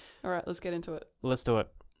 All right, let's get into it. Let's do it.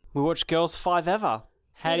 We watched Girls 5 Ever.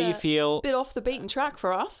 How do you feel? Bit off the beaten track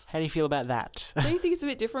for us. How do you feel about that? Do you think it's a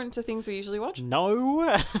bit different to things we usually watch?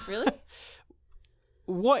 No. Really?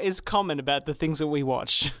 What is common about the things that we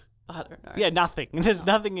watch? I don't know. Yeah, nothing. There's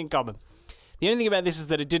nothing in common. The only thing about this is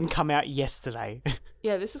that it didn't come out yesterday.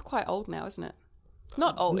 Yeah, this is quite old now, isn't it?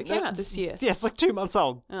 Not old. It came out this year. Yeah, it's like 2 months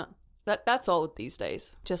old. Oh, that's old these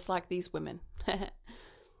days. Just like these women.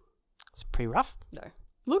 It's pretty rough. No.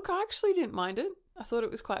 Look, I actually didn't mind it. I thought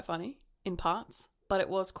it was quite funny in parts, but it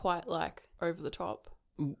was quite like over the top.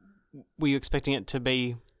 Were you expecting it to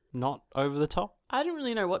be not over the top? I didn't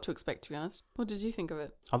really know what to expect, to be honest. What did you think of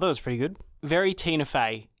it? I thought it was pretty good. Very Tina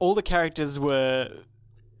Fey. All the characters were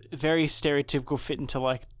very stereotypical, fit into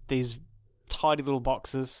like these tidy little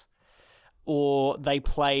boxes, or they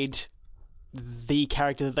played the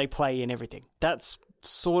character that they play in everything. That's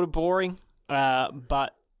sort of boring,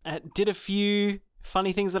 but it did a few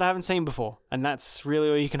funny things that I haven't seen before, and that's really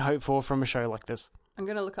all you can hope for from a show like this. I'm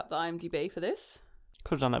going to look up the IMDb for this.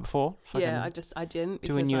 Could have done that before. Yeah, I didn't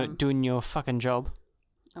because doing your fucking job.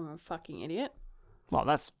 I'm a fucking idiot. Well,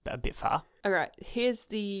 that's a bit far. All right, here's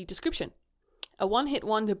the description. A one-hit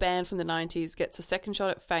wonder band from the 90s gets a second shot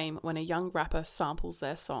at fame when a young rapper samples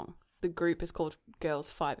their song. The group is called Girls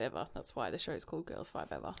 5 Ever. That's why the show is called Girls 5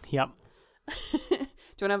 Ever. Yep. Do you want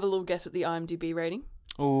to have a little guess at the IMDb rating?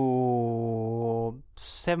 Ooh,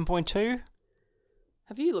 7.2?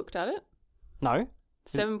 Have you looked at it? No.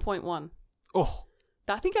 7.1. Oh.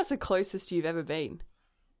 I think that's the closest you've ever been.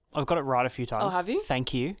 I've got it right a few times. Oh, have you?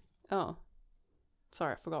 Thank you. Oh.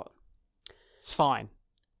 Sorry, I forgot. It's fine.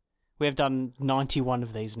 We have done 91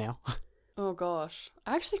 of these now. Oh, gosh.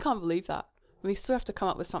 I actually can't believe that. We still have to come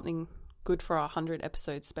up with something good for our 100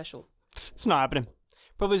 episode special. It's not happening.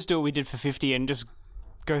 Probably just do what we did for 50 and just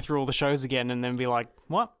go through all the shows again and then be like,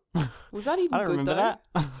 what? Was that even good, I don't remember that.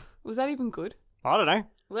 Was that even good? I don't know.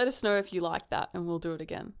 Let us know if you like that and we'll do it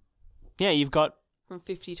again. Yeah, you've got... From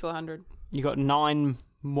 50 to 100. You got 9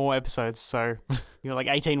 more episodes, so you got like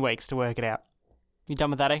 18 weeks to work it out. You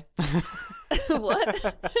done with that, eh?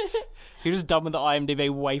 What? You're just done with the IMDb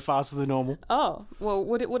way faster than normal. Oh, well,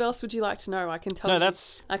 what else would you like to know? I can tell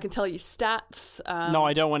I can tell you stats. No,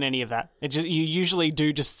 I don't want any of that. You usually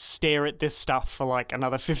do just stare at this stuff for like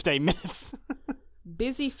another 15 minutes.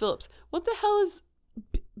 Busy Phillips. What the hell is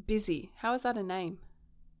Busy? How is that a name?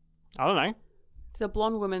 I don't know. The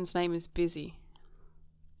blonde woman's name is Busy.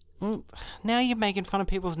 Now you're making fun of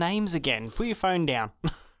people's names again. Put your phone down.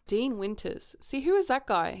 Dean Winters. See, who is that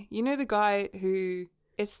guy? You know the guy who...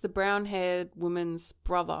 It's the brown-haired woman's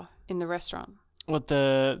brother in the restaurant. What,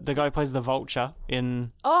 the guy who plays the Vulture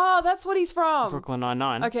in... Oh, that's what he's from! Brooklyn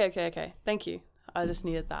Nine-Nine. Okay. Thank you. I just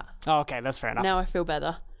needed that. Oh, okay, that's fair enough. Now I feel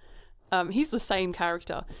better. He's the same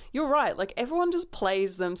character. You're right. Like, everyone just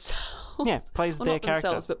plays themselves. Yeah, plays well, their not character.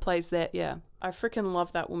 themselves, but plays their... Yeah. I freaking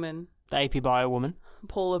love that woman. The AP Bio woman.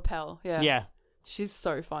 Paula Pell. Yeah. Yeah. She's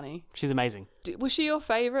so funny. She's amazing. Was she your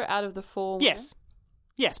favourite out of the 4? Yes.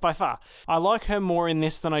 Yes, by far. I like her more in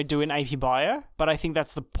this than I do in AP Bio, but I think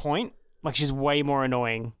that's the point. Like, she's way more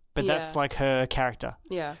annoying, but that's like her character.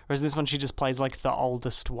 Yeah. Whereas in this one, she just plays like the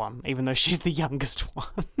oldest one, even though she's the youngest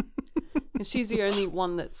one. And she's the only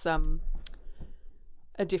one that's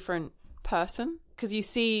a different person. Because you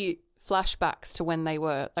see flashbacks to when they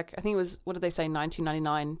were, like, I think it was, what did they say,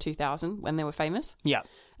 1999, 2000, when they were famous? Yeah.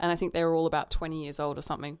 And I think they were all about 20 years old or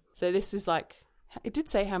something. So this is like, it did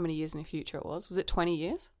say how many years in the future it was. Was it 20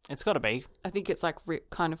 years? It's got to be. I think it's like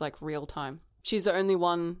kind of like real time. She's the only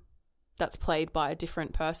one that's played by a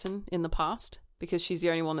different person in the past because she's the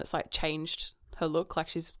only one that's like changed her look. Like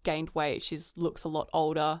she's gained weight. She looks a lot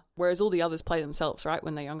older. Whereas all the others play themselves, right,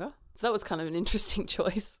 when they're younger. So that was kind of an interesting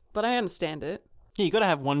choice. But I understand it. Yeah, you got to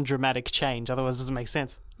have one dramatic change. Otherwise it doesn't make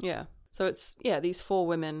sense. Yeah. So it's, these 4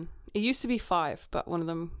 women. It used to be 5, but one of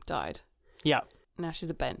them died. Yeah. Now she's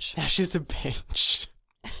a bench. Now she's a bench.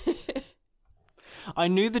 I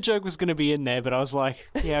knew the joke was going to be in there, but I was like,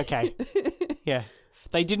 yeah, okay. Yeah.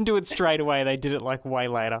 They didn't do it straight away. They did it like way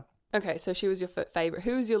later. Okay, so she was your favourite.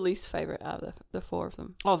 Who was your least favourite out of the 4 of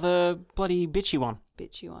them? Oh, the bloody bitchy one.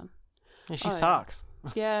 Bitchy one. Yeah, she sucks.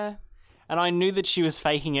 Yeah. And I knew that she was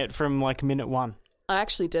faking it from like minute 1. I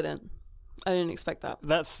actually didn't. I didn't expect that.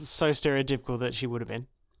 That's so stereotypical that she would have been.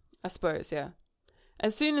 I suppose, yeah.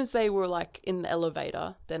 As soon as they were like in the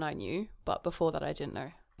elevator, then I knew. But before that, I didn't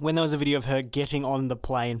know. When there was a video of her getting on the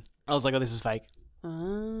plane, I was like, oh, this is fake.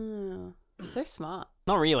 Oh, so smart.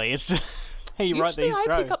 Not really. It's just how you write these Usually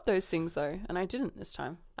throws. I pick up those things though, and I didn't this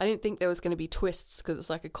time. I didn't think there was going to be twists because it's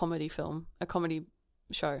like a comedy film, a comedy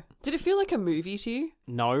show. Did it feel like a movie to you?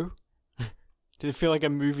 No. Did it feel like a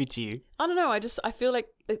movie to you? I don't know. I feel like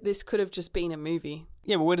this could have just been a movie.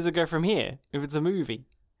 Yeah, but where does it go from here if it's a movie?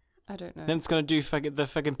 I don't know. Then it's going to do the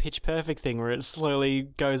fucking Pitch Perfect thing where it slowly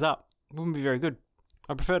goes up. It wouldn't be very good.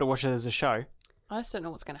 I prefer to watch it as a show. I just don't know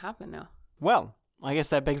what's going to happen now. Well, I guess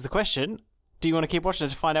that begs the question, do you want to keep watching it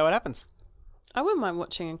to find out what happens? I wouldn't mind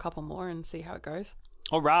watching a couple more and see how it goes.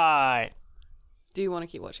 All right. Do you want to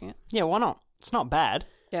keep watching it? Yeah, why not? It's not bad.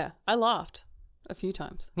 Yeah, I laughed a few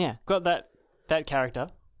times. Yeah, got that character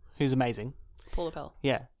who's amazing. Paula Pell.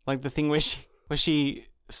 Yeah, like the thing where she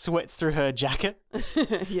sweats through her jacket.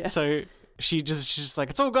 Yeah. So she's just like,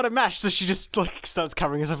 it's all got to match. So she just like starts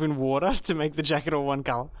covering herself in water to make the jacket all one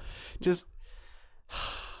color. Just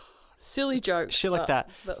silly jokes. Shit like that.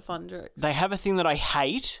 But fun jokes. They have a thing that I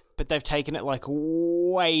hate, but they've taken it like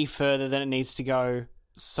way further than it needs to go.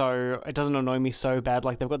 So it doesn't annoy me so bad.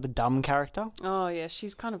 Like they've got the dumb character. Oh yeah,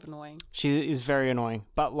 she's kind of annoying. She is very annoying.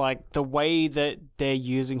 But like the way that they're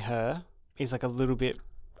using her is like a little bit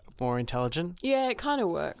more intelligent. Yeah, it kind of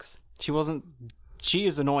works. She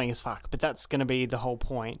is annoying as fuck, but that's going to be the whole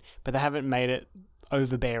point. But they haven't made it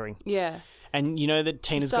overbearing. Yeah. And you know that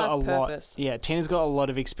Tina's got a purpose. lot. Yeah, Tina's got a lot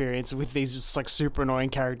of experience with these just like super annoying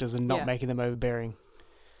characters and not making them overbearing.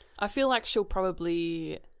 I feel like she'll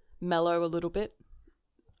probably mellow a little bit.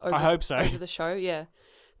 I hope so. Over the show, yeah.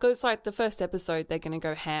 Because it's like the first episode, they're going to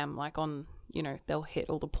go ham, like on, they'll hit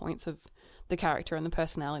all the points of the character and the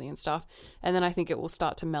personality and stuff. And then I think it will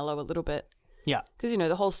start to mellow a little bit. Yeah. Because,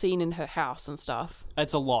 the whole scene in her house and stuff.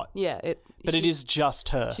 It's a lot. Yeah. But it is just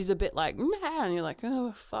her. She's a bit like, meh, and you're like,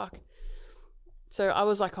 oh, fuck. So I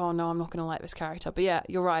was like, oh, no, I'm not going to like this character. But yeah,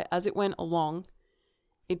 you're right. As it went along,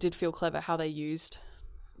 it did feel clever how they used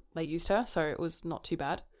her. So it was not too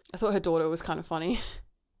bad. I thought her daughter was kind of funny.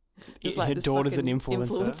 Just like her daughter's an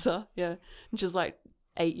influencer. Yeah. And she's like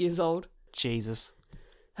 8 years old. Jesus.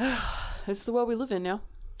 It's the world we live in now.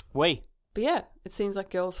 But yeah, it seems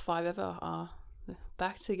like Girls 5 Ever are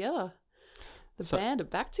back together. The band are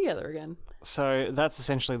back together again. So that's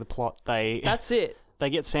essentially the plot. That's it. They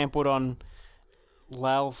get sampled on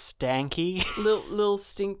Lal Stanky. Little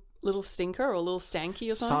Stinker or Little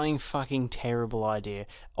Stanky or something. Something fucking terrible idea.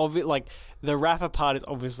 Like the rapper part is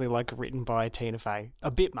obviously like written by Tina Fey.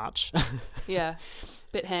 A bit much. Yeah.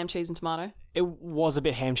 Bit ham, cheese and tomato. It was a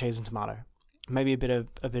bit ham, cheese and tomato. Maybe a bit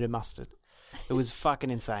of mustard. It was fucking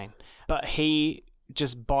insane. But he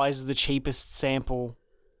just buys the cheapest sample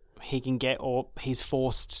he can get, or he's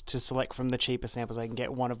forced to select from the cheapest samples they can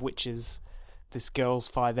get, one of which is this Girls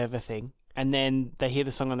 5 Ever thing. And then they hear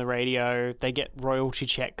the song on the radio, they get royalty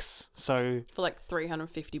checks, so... For like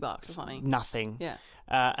 $350 or something. Nothing. Yeah.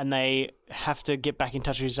 And they have to get back in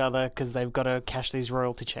touch with each other because they've got to cash these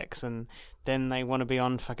royalty checks, and then they want to be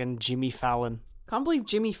on fucking Jimmy Fallon. Can't believe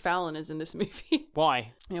Jimmy Fallon is in this movie.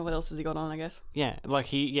 Why? Yeah, what else has he got on, I guess? Yeah, like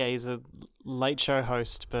he's a late show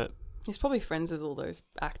host, but... He's probably friends with all those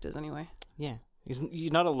actors anyway. Yeah.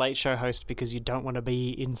 You're not a late show host because you don't want to be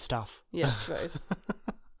in stuff. Yeah, I suppose.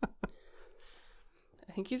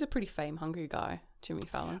 I think he's a pretty fame-hungry guy, Jimmy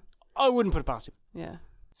Fallon. I wouldn't put it past him. Yeah.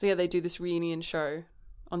 So yeah, they do this reunion show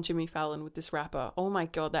on Jimmy Fallon with this rapper. Oh my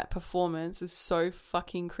god, that performance is so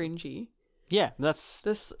fucking cringy. Yeah, that's...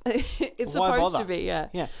 It's supposed to be, yeah.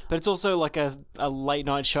 Yeah, but it's also like a late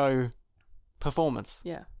night show performance.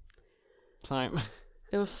 Yeah. So...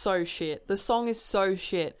 It was so shit. The song is so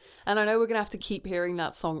shit. And I know we're going to have to keep hearing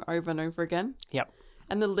that song over and over again. Yep.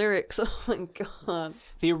 And the lyrics, oh my god.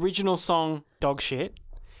 The original song, dog shit.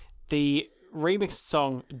 The remixed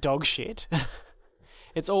song, dog shit.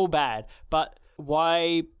 It's all bad. But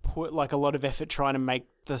why put like a lot of effort trying to make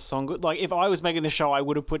the song good? Like if I was making the show, I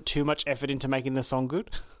would have put too much effort into making the song good.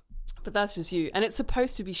 But that's just you. And it's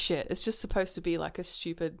supposed to be shit. It's just supposed to be like a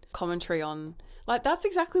stupid commentary on... Like that's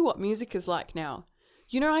exactly what music is like now.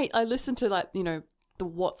 I listen to like, the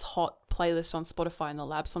What's Hot playlist on Spotify in the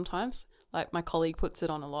lab sometimes. Like my colleague puts it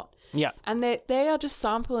on a lot. Yeah. And they are just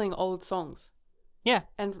sampling old songs. Yeah.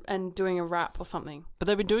 And doing a rap or something. But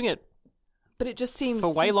they've been doing it. But it just seems...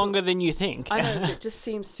 For way longer than you think. I know, but it just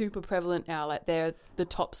seems super prevalent now. Like the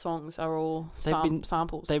top songs are all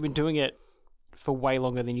samples. They've been doing it for way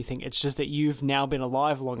longer than you think. It's just that you've now been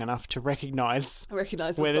alive long enough to recognise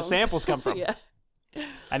where the samples come from. Yeah.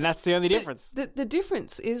 And that's the only difference. The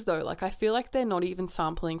difference is, though, like, I feel like they're not even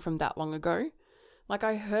sampling from that long ago. Like,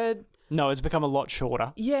 I heard... No, it's become a lot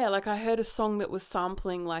shorter. Yeah, like, I heard a song that was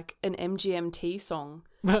sampling, like, an MGMT song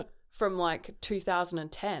from, like,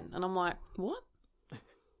 2010. And I'm like, what?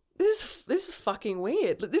 this is fucking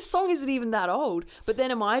weird. Like, this song isn't even that old. But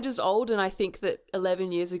then am I just old and I think that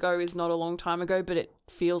 11 years ago is not a long time ago, but it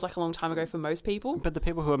feels like a long time ago for most people? But the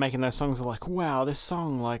people who are making those songs are like, wow, this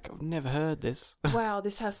song, like, I've never heard this. Wow,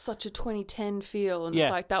 this has such a 2010 feel. And Yeah.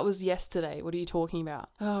 it's like, that was yesterday. What are you talking about?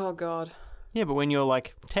 Oh, God. Yeah, but when you're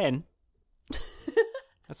like 10,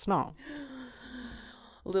 that's not.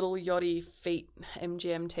 Little yachty feet,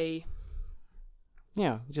 MGMT.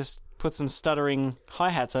 Yeah, just put some stuttering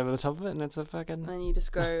hi-hats over the top of it and it's a fucking... And you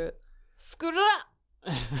just go, Skura!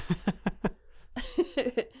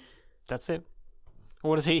 That's it.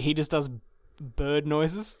 What does he? He just does bird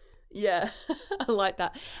noises? Yeah, I like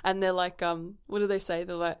that. And they're like, what do they say?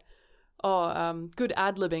 They're like, good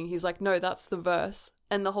ad-libbing. He's like, no, that's the verse.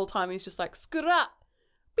 And the whole time he's just like, Skura!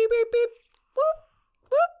 Beep, beep, beep,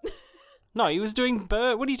 whoop, whoop. No, he was doing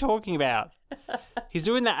bird... What are you talking about? He's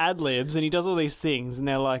doing the ad-libs and he does all these things and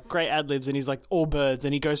they're like, great ad-libs, and he's like, all birds,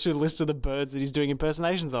 and he goes through the list of the birds that he's doing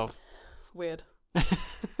impersonations of. Weird.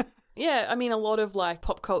 Yeah, I mean, a lot of like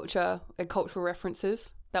pop culture and cultural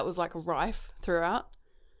references. That was like rife throughout.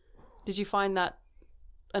 Did you find that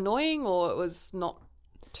annoying, or it was not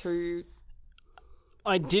too...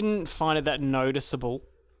 I didn't find it that noticeable.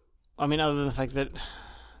 I mean, other than the fact that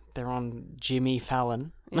they're on Jimmy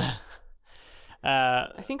Fallon. Yeah.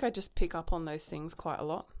 I think I just pick up on those things quite a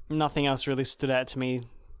lot. Nothing else really stood out to me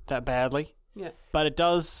that badly. Yeah. But it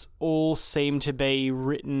does all seem to be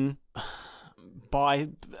written by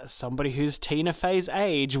somebody who's Tina Fey's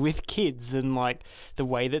age with kids and like the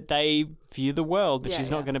way that they view the world. But Yeah,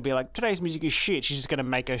 she's not going to be like, today's music is shit. She's just going to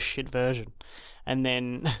make a shit version. And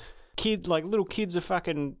then little kids are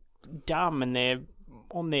fucking dumb and they're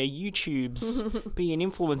on their YouTubes being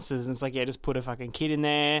influencers. And it's like, yeah, just put a fucking kid in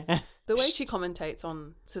there. The way she commentates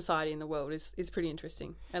on society and the world is pretty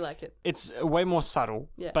interesting. I like it. It's way more subtle,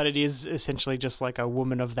 Yeah. but it is essentially just like a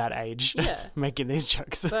woman of that age Yeah. making these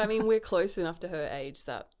jokes. But I mean, we're close enough to her age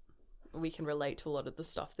that we can relate to a lot of the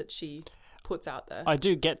stuff that she puts out there. I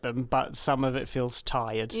do get them, but some of it feels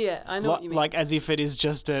tired. Yeah, I know what you mean. Like as if it is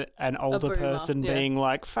just an older boomer, person yeah. being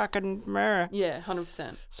like, fucking meh. Yeah,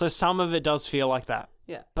 100%. So some of it does feel like that.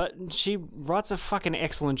 Yeah. But she writes a fucking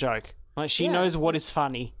excellent joke. Like, she Yeah. knows what is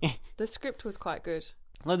funny. The script was quite good.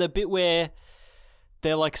 Like the bit where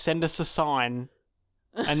they're like, send us a sign,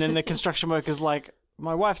 and then the construction worker's like,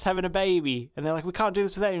 my wife's having a baby, and they're like, we can't do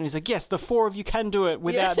this without you. And he's like, yes, the four of you can do it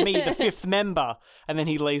without me, the fifth member. And then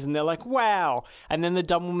he leaves, and they're like, wow. And then the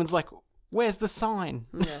dumb woman's like, where's the sign?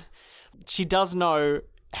 Yeah. She does know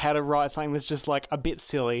how to write something that's just like a bit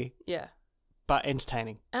silly, Yeah. but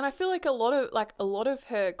entertaining. And I feel like a lot of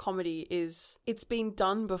her comedy it's been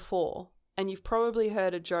done before, and you've probably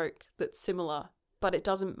heard a joke that's similar, but it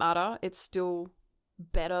doesn't matter. It's still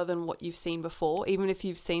better than what you've seen before, even if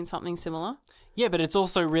you've seen something similar. Yeah, but it's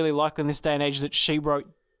also really likely in this day and age that she wrote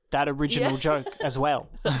that original Yeah. joke as well.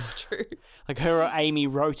 That's true. Like her or Amy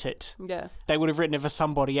wrote it. Yeah. They would have written it for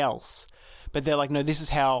somebody else. But they're like, no, this is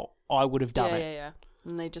how I would have done Yeah, it. yeah, yeah.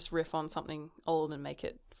 And they just riff on something old and make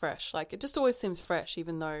it fresh. Like, it just always seems fresh,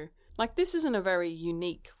 even though, like, this isn't a very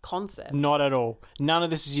unique concept. Not at all. None of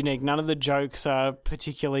this is unique. None of the jokes are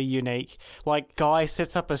particularly unique. Like, Guy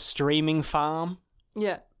sets up a streaming farm.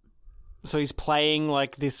 Yeah. So he's playing,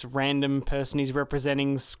 like, this random person he's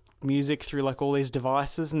representing's music through, like, all these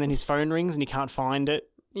devices. And then his phone rings and he can't find it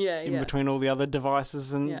Yeah, in yeah. between all the other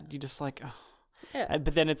devices. And Yeah. you're just like... Oh. Yeah.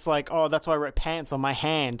 But then it's like, oh, that's why I wrote pants on my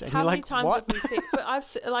hand. And How you're many like, times what? have you seen... But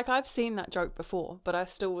I've seen that joke before, but I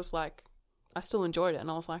still was like... I still enjoyed it,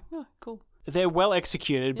 and I was like, oh, cool. They're well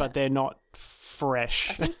executed, Yeah. but they're not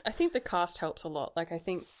fresh. I think the cast helps a lot. Like, I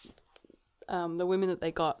think the women that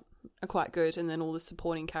they got are quite good, and then all the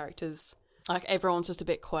supporting characters, like, everyone's just a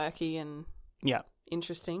bit quirky and Yeah.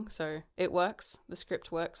 interesting, so it works. The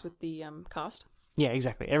script works with the cast. Yeah,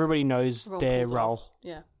 exactly. Everybody knows Everyone their pulls it role. off.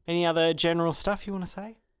 Yeah. Any other general stuff you want to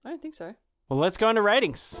say? I don't think so. Well, let's go into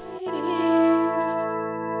ratings.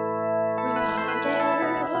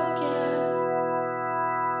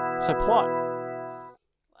 So, plot.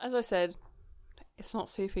 As I said, it's not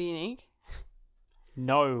super unique,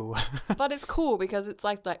 No. but it's cool because it's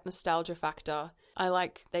like nostalgia factor. I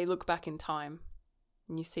like they look back in time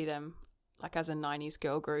and you see them like as a 90s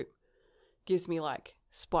girl group. Gives me like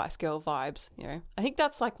Spice Girl vibes, you know. I think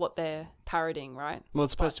that's like what they're parodying, right? Well,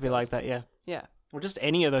 it's supposed to be like that, yeah. Yeah. Or just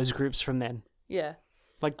any of those groups from then. Yeah.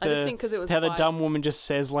 Like I just think 'cause it was how the five- dumb woman just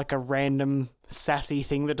says like a random sassy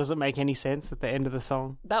thing that doesn't make any sense at the end of the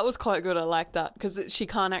song. That was quite good. I like that because she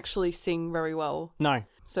can't actually sing very well. No.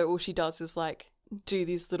 So all she does is like do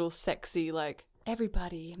these little sexy like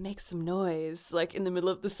everybody make some noise like in the middle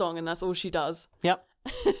of the song, and that's all she does. Yep.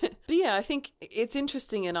 But yeah, I think it's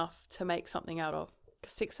interesting enough to make something out of.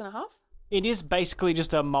 6.5? It is basically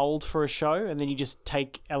just a mold for a show, and then you just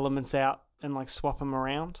take elements out and like swap them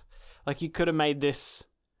around. Like you could have made this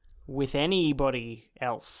with anybody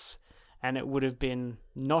else, and it would have been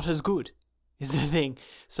not as good, is the thing.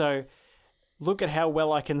 So look at how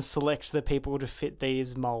well I can select the people to fit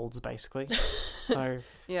these molds, basically. So,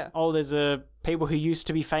 Yeah. oh, there's people who used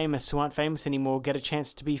to be famous who aren't famous anymore get a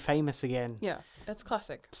chance to be famous again. Yeah, that's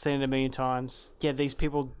classic. Seen it a million times. Yeah, these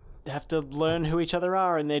people have to learn who each other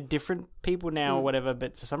are, and they're different people now or whatever,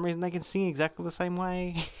 but for some reason they can sing exactly the same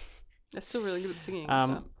way. They're still really good at singing. and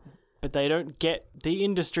stuff. But they don't get the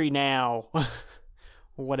industry now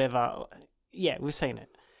or whatever. Yeah, we've seen it.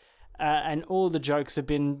 And all the jokes have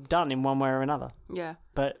been done in one way or another. Yeah.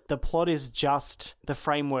 But the plot is just the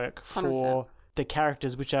framework for 100%. the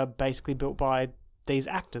characters, which are basically built by these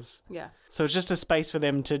actors. Yeah. So it's just a space for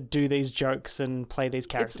them to do these jokes and play these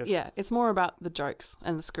characters. It's more about the jokes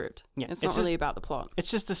and the script. Yeah, It's it's not really just- about the plot. It's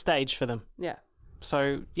just a stage for them. Yeah.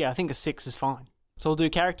 So, yeah, I think a 6 is fine. So we'll do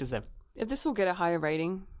characters then. If this will get a higher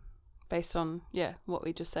rating based on, what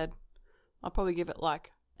we just said, I'll probably give it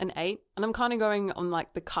like an 8. And I'm kind of going on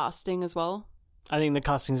like the casting as well. I think the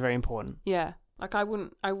casting is very important. Yeah. Like I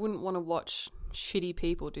wouldn't want to watch shitty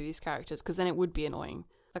people do these characters because then it would be annoying.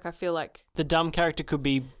 Like I feel like The dumb character could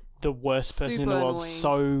be the worst person in the Super world annoying.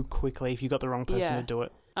 so quickly if you got the wrong person Yeah. to do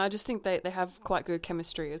it. I just think they have quite good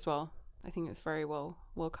chemistry as well. I think it's very well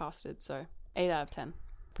casted. So 8 out of 10.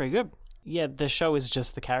 Pretty good. Yeah, the show is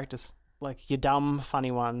just the characters. Like your dumb,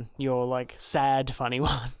 funny one, your like sad, funny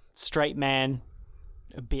one, straight man,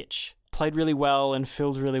 a bitch. Played really well and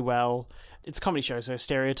filled really well. It's a comedy show, so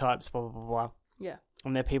stereotypes, blah, blah, blah, blah. Yeah.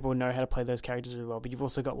 And their people who know how to play those characters really well. But you've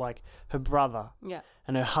also got like her brother Yeah.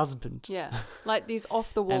 and her husband. Yeah. Like these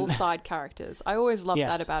off the wall And- side characters. I always love Yeah.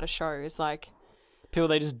 that about a show is like, People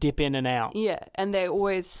they just dip in and out. yeah, and they're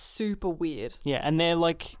always super weird. Yeah, and they're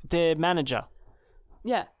like their manager.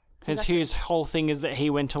 Yeah. His whole thing is that he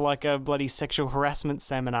went to like a bloody sexual harassment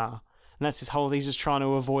seminar. And that's his whole, he's just trying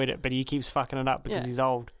to avoid it, but he keeps fucking it up because Yeah. he's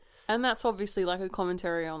old. And that's obviously like a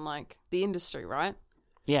commentary on like the industry, right?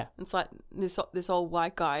 Yeah. It's like this old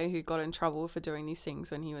white guy who got in trouble for doing these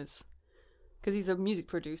things when he was, because he's a music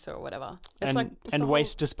producer or whatever. It's And, it's and a whole-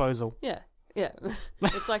 waste disposal. Yeah, yeah.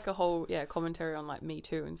 It's like a whole commentary on like Me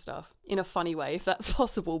Too and stuff in a funny way, if that's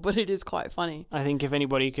possible. But it is quite funny. I think if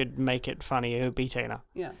anybody could make it funny, it would be Tina.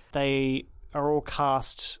 Yeah, They are all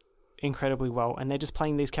cast incredibly well, and they're just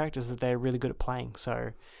playing these characters that they're really good at playing.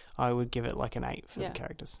 So I would give it like an 8 for Yeah. the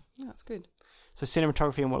characters. yeah, that's good. So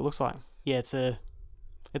cinematography and what it looks like. Yeah, it's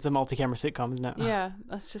a multi-camera sitcom, isn't it? Yeah,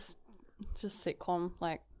 that's just sitcom.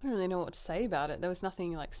 Like I don't really know what to say about it. There was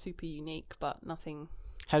nothing like super unique, but nothing.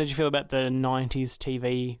 How did you feel about the 90s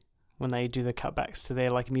TV when they do the cutbacks to their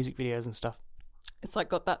like music videos and stuff? It's like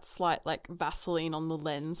got that slight like Vaseline on the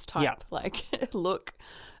lens type Yeah. like look.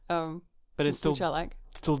 But it Which I like.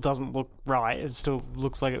 still doesn't look right. It still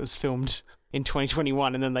looks like it was filmed in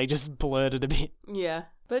 2021 and then they just blurred it a bit. Yeah,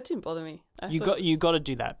 but it didn't bother me. I You thought got to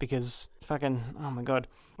do that because fucking, oh my god.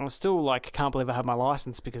 I still like can't believe I have my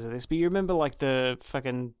license because of this. But you remember like the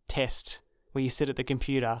fucking test where you sit at the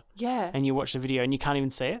computer Yeah, and you watch the video and you can't even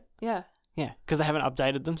see it? yeah, Yeah, because they haven't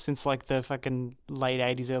updated them since like the fucking late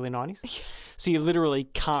 80s, early 90s. So you literally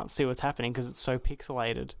can't see what's happening because it's so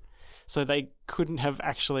pixelated. So they couldn't have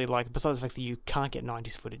actually, like, besides the fact that you can't get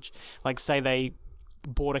 90s footage, like, say they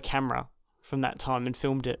bought a camera from that time and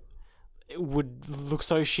filmed it, it would look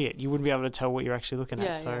so shit. You wouldn't be able to tell what you're actually looking Yeah,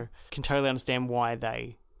 at. So yeah. can totally understand why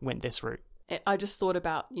they went this route. I just thought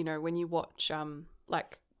about, when you watch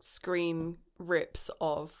like screen rips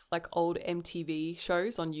of like old MTV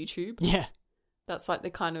shows on YouTube. Yeah. That's like the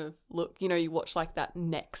kind of look, you watch like that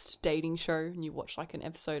Next dating show and you watch like an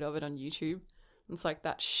episode of it on YouTube. It's like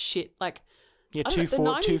that shit, like Yeah, I don't know,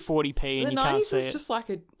 the 90s 240p and the you can't 90s see was it. just like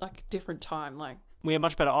a different time. Like We have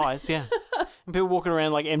much better eyes, yeah. And people walking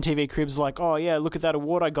around like MTV cribs like, oh yeah, look at that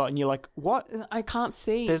award I got. And you're like, what? I can't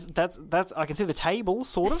see. That's I can see the table,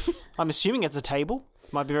 sort of. I'm assuming it's a table.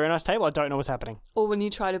 Might be a very nice table. I don't know what's happening. Or when you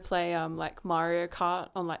try to play like Mario Kart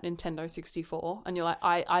on like Nintendo 64 and you're like,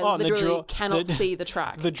 I Oh, and the literally cannot see the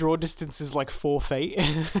track. The draw distance is like 4 feet.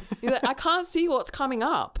 You're like, I can't see what's coming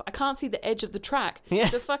up. I can't see the edge of the track. Yeah.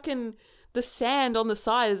 The sand on the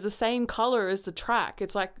side is the same color as the track.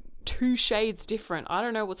 It's like 2 shades different. I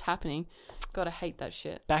don't know what's happening. God, I hate that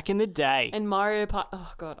shit. Back in the day. And Mario Party,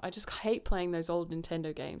 oh god, I just hate playing those old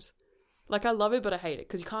Nintendo games. Like I love it, but I hate it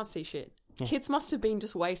because you can't see shit. Yeah. Kids must have been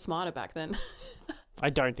just way smarter back then. I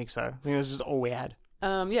don't think so. I think that's just all we had.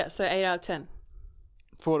 Yeah, so 8 out of 10.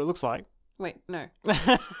 For what it looks like. Wait, no.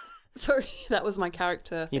 Sorry, that was my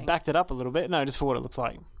character You thing. backed it up a little bit. No, just for what it looks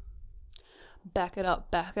like. Back it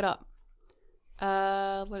up, back it up.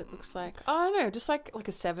 What it looks like. Oh, I don't know, just like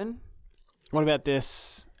a 7. What about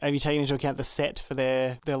this? Have you taken into account the set for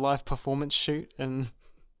their live performance shoot? And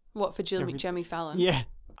What, for Jimmy Fallon? yeah,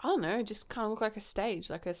 I don't know, it just kind of looked like a stage,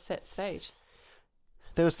 like a set stage.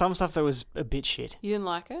 there was some stuff that was a bit shit. You didn't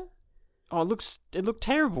like it? Oh, it looked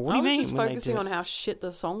terrible. What do you mean? I was just when they focusing did on it? how shit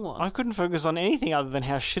the song was. I couldn't focus on anything other than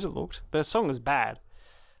how shit it looked. The song was bad.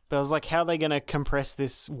 But I was like, how are they going to compress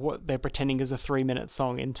this, what they're pretending is a 3-minute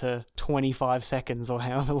song, into 25 seconds or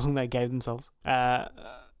however long they gave themselves?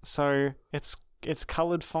 So it's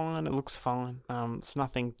coloured fine. It looks fine. It's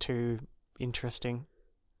nothing too interesting.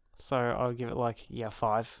 So I'll give it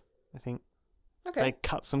 5, I think. Okay. They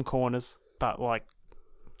cut some corners, but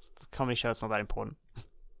it's a comedy show, it's not that important.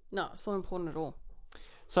 No, it's not important at all.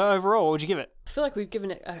 So overall, what would you give it? I feel like we've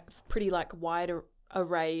given it a pretty wide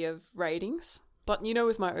array of ratings. But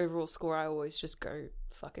with my overall score, I always just go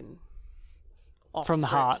fucking off From the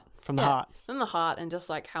script. heart. From the heart. From the heart, and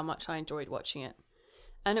just how much I enjoyed watching it.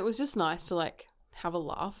 And it was just nice to have a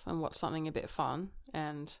laugh and watch something a bit fun.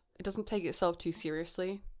 And it doesn't take itself too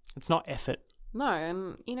seriously. It's not effort. No,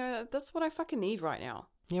 and that's what I fucking need right now.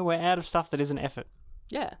 Yeah, we're out of stuff that isn't effort.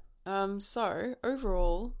 Yeah. So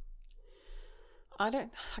overall, I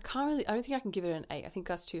don't think I can give it an 8. I think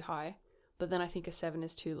that's too high. But then I think a 7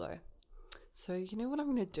 is too low. So you know what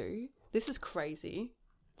I'm going to do? This is crazy.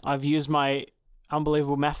 I've used my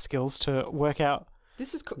unbelievable math skills to work out.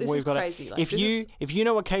 This is we've got crazy. If you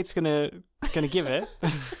know what Kate's gonna give it,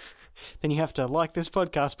 then you have to like this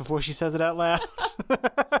podcast before she says it out loud.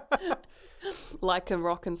 Like and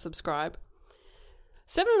rock and subscribe.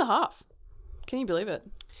 7.5. Can you believe it?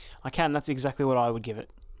 I can. That's exactly what I would give it.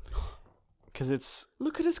 Because it's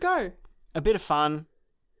Look at us go. a bit of fun,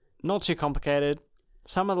 not too complicated.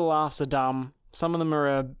 Some of the laughs are dumb. Some of them are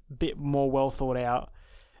a bit more well thought out.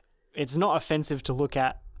 It's not offensive to look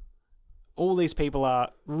at. All these people are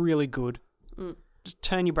really good. Just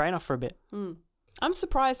turn your brain off for a bit. I'm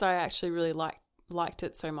surprised I actually really liked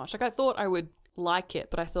it so much. I thought I would like it,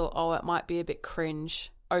 but I thought, it might be a bit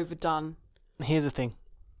cringe, overdone. Here's the thing.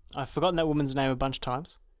 I've forgotten that woman's name a bunch of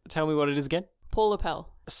times. Tell me what it is again. Paula Pell.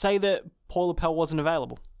 Say that Paula Pell wasn't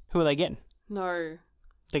available. Who are they getting? No.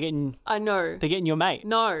 They're getting your mate.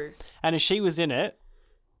 No. And if she was in it,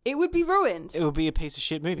 It would be ruined. it would be a piece of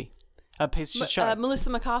shit movie. A piece of shit show. Melissa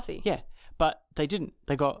McCarthy. Yeah. But they didn't.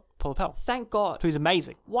 They got Paula Pell, Thank God. who's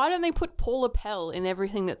amazing. Why don't they put Paula Pell in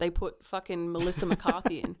everything that they put fucking Melissa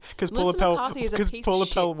McCarthy in? Because Paula Pell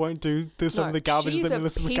Pell won't do some of the garbage that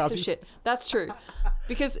Melissa McCarthy's. She's a piece of shit. That's true.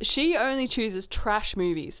 Because she only chooses trash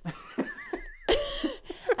movies.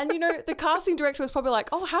 And the casting director was probably like,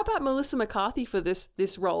 "Oh, how about Melissa McCarthy for this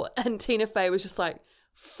role?" And Tina Fey was just like,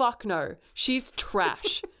 "Fuck no, she's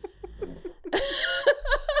trash."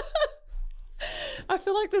 I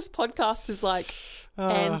feel like this podcast is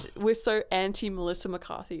and we're so anti Melissa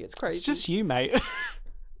McCarthy. It's crazy. It's just you, mate.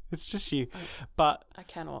 It's just you. But I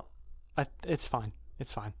cannot. it's fine.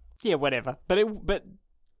 It's fine. Yeah, whatever. But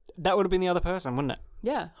that would have been the other person, wouldn't it?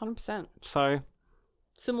 Yeah, 100%. So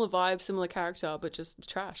Similar vibe, similar character, but just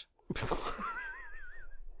trash.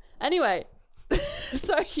 Anyway,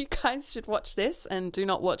 so you guys should watch this and do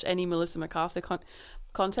not watch any Melissa McCarthy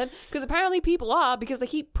content, because apparently people are, because they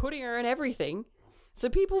keep putting her in everything. So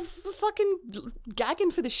people fucking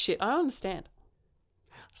gagging for this shit. I don't understand.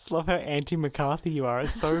 I just love how anti-McCarthy you are.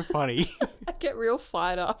 It's so funny. I get real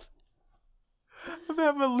fired up.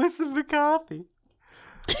 About Melissa McCarthy.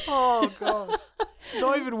 Oh, God.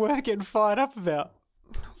 Not even worth getting fired up about.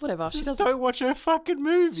 Whatever. Just don't watch her fucking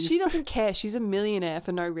movies. She doesn't care. She's a millionaire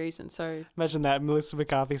for no reason. So imagine that. Melissa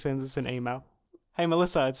McCarthy sends us an email. Hey,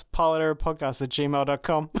 Melissa, it's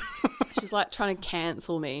piloterapodcast@gmail.com. She's trying to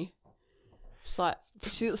cancel me.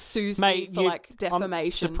 She sues Mate, me for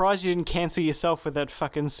defamation. I'm surprised you didn't cancel yourself with that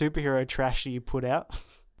fucking superhero trash you put out.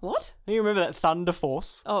 What? You remember that Thunder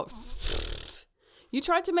Force? Oh, you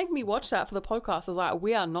tried to make me watch that for the podcast. I was like,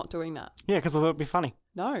 we are not doing that. Yeah, because I thought it'd be funny.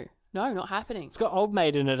 No, not happening. It's got Old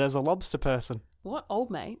Mate in it as a lobster person. What? Old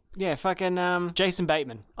Mate? Yeah, fucking Jason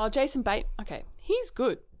Bateman. Oh, Jason Bateman. Okay, he's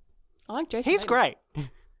good. I like Jason He's Bateman. great.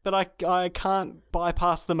 But I can't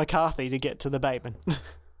bypass the McCarthy to get to the Bateman.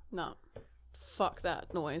 No. Fuck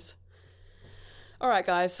that noise. All right,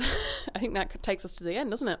 guys. I think that takes us to the end,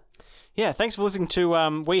 doesn't it? Yeah, thanks for listening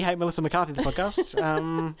to We Hate Melissa McCarthy, the podcast.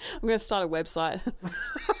 I'm going to start a website.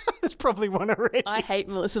 There's probably one already. I hate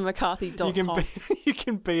MelissaMcCarthy.com. You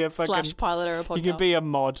can be a fucking... /Pilot Era Podcast. You can be a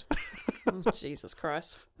mod. Oh, Jesus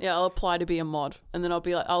Christ. Yeah, I'll apply to be a mod, and then I'll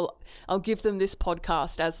be like, I'll give them this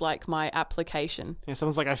podcast as like my application. Yeah,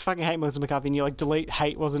 someone's like, I fucking hate Melissa McCarthy, and you're like, delete,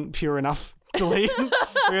 hate wasn't pure enough. Delete.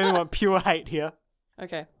 We only want pure hate here.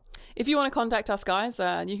 Okay. If you want to contact us, guys,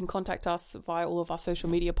 you can contact us via all of our social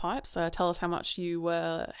media pipes. Tell us how much you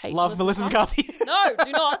hate Love Melissa McCarthy. No,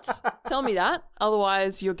 do not tell me that.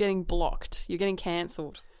 Otherwise, you're getting blocked. You're getting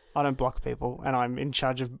cancelled. I don't block people, and I'm in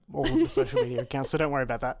charge of all of the social media accounts, so don't worry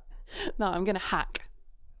about that. No, I'm going to hack.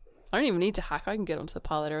 I don't even need to hack. I can get onto the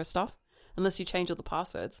Pilot Era stuff, unless you change all the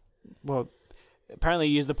passwords. Well, apparently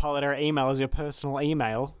you use the Pilot Era email as your personal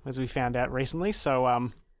email, as we found out recently, so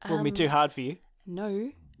it wouldn't be too hard for you.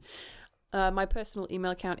 No. My personal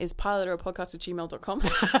email account is piloterapodcast@gmail.com.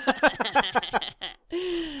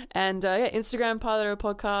 And Instagram,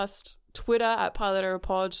 piloterapodcast, Twitter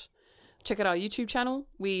 @piloterapod. Check out our YouTube channel.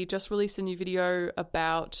 We just released a new video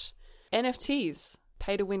about NFTs,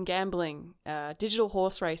 pay-to-win gambling, digital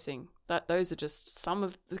horse racing. Those are just some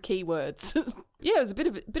of the key words. Yeah, it was a bit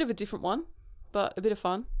of a different one, but a bit of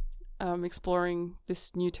fun. Exploring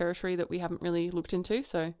this new territory that we haven't really looked into.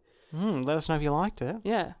 So, let us know if you liked it.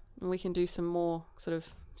 Yeah. And we can do some more sort of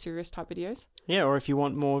serious type videos. Yeah, or if you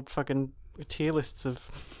want more fucking tier lists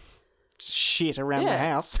of shit around the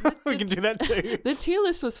house, we can do that too. The tier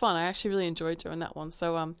list was fun. I actually really enjoyed doing that one.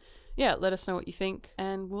 So, let us know what you think,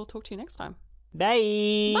 and we'll talk to you next time.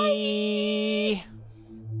 Bye. Bye.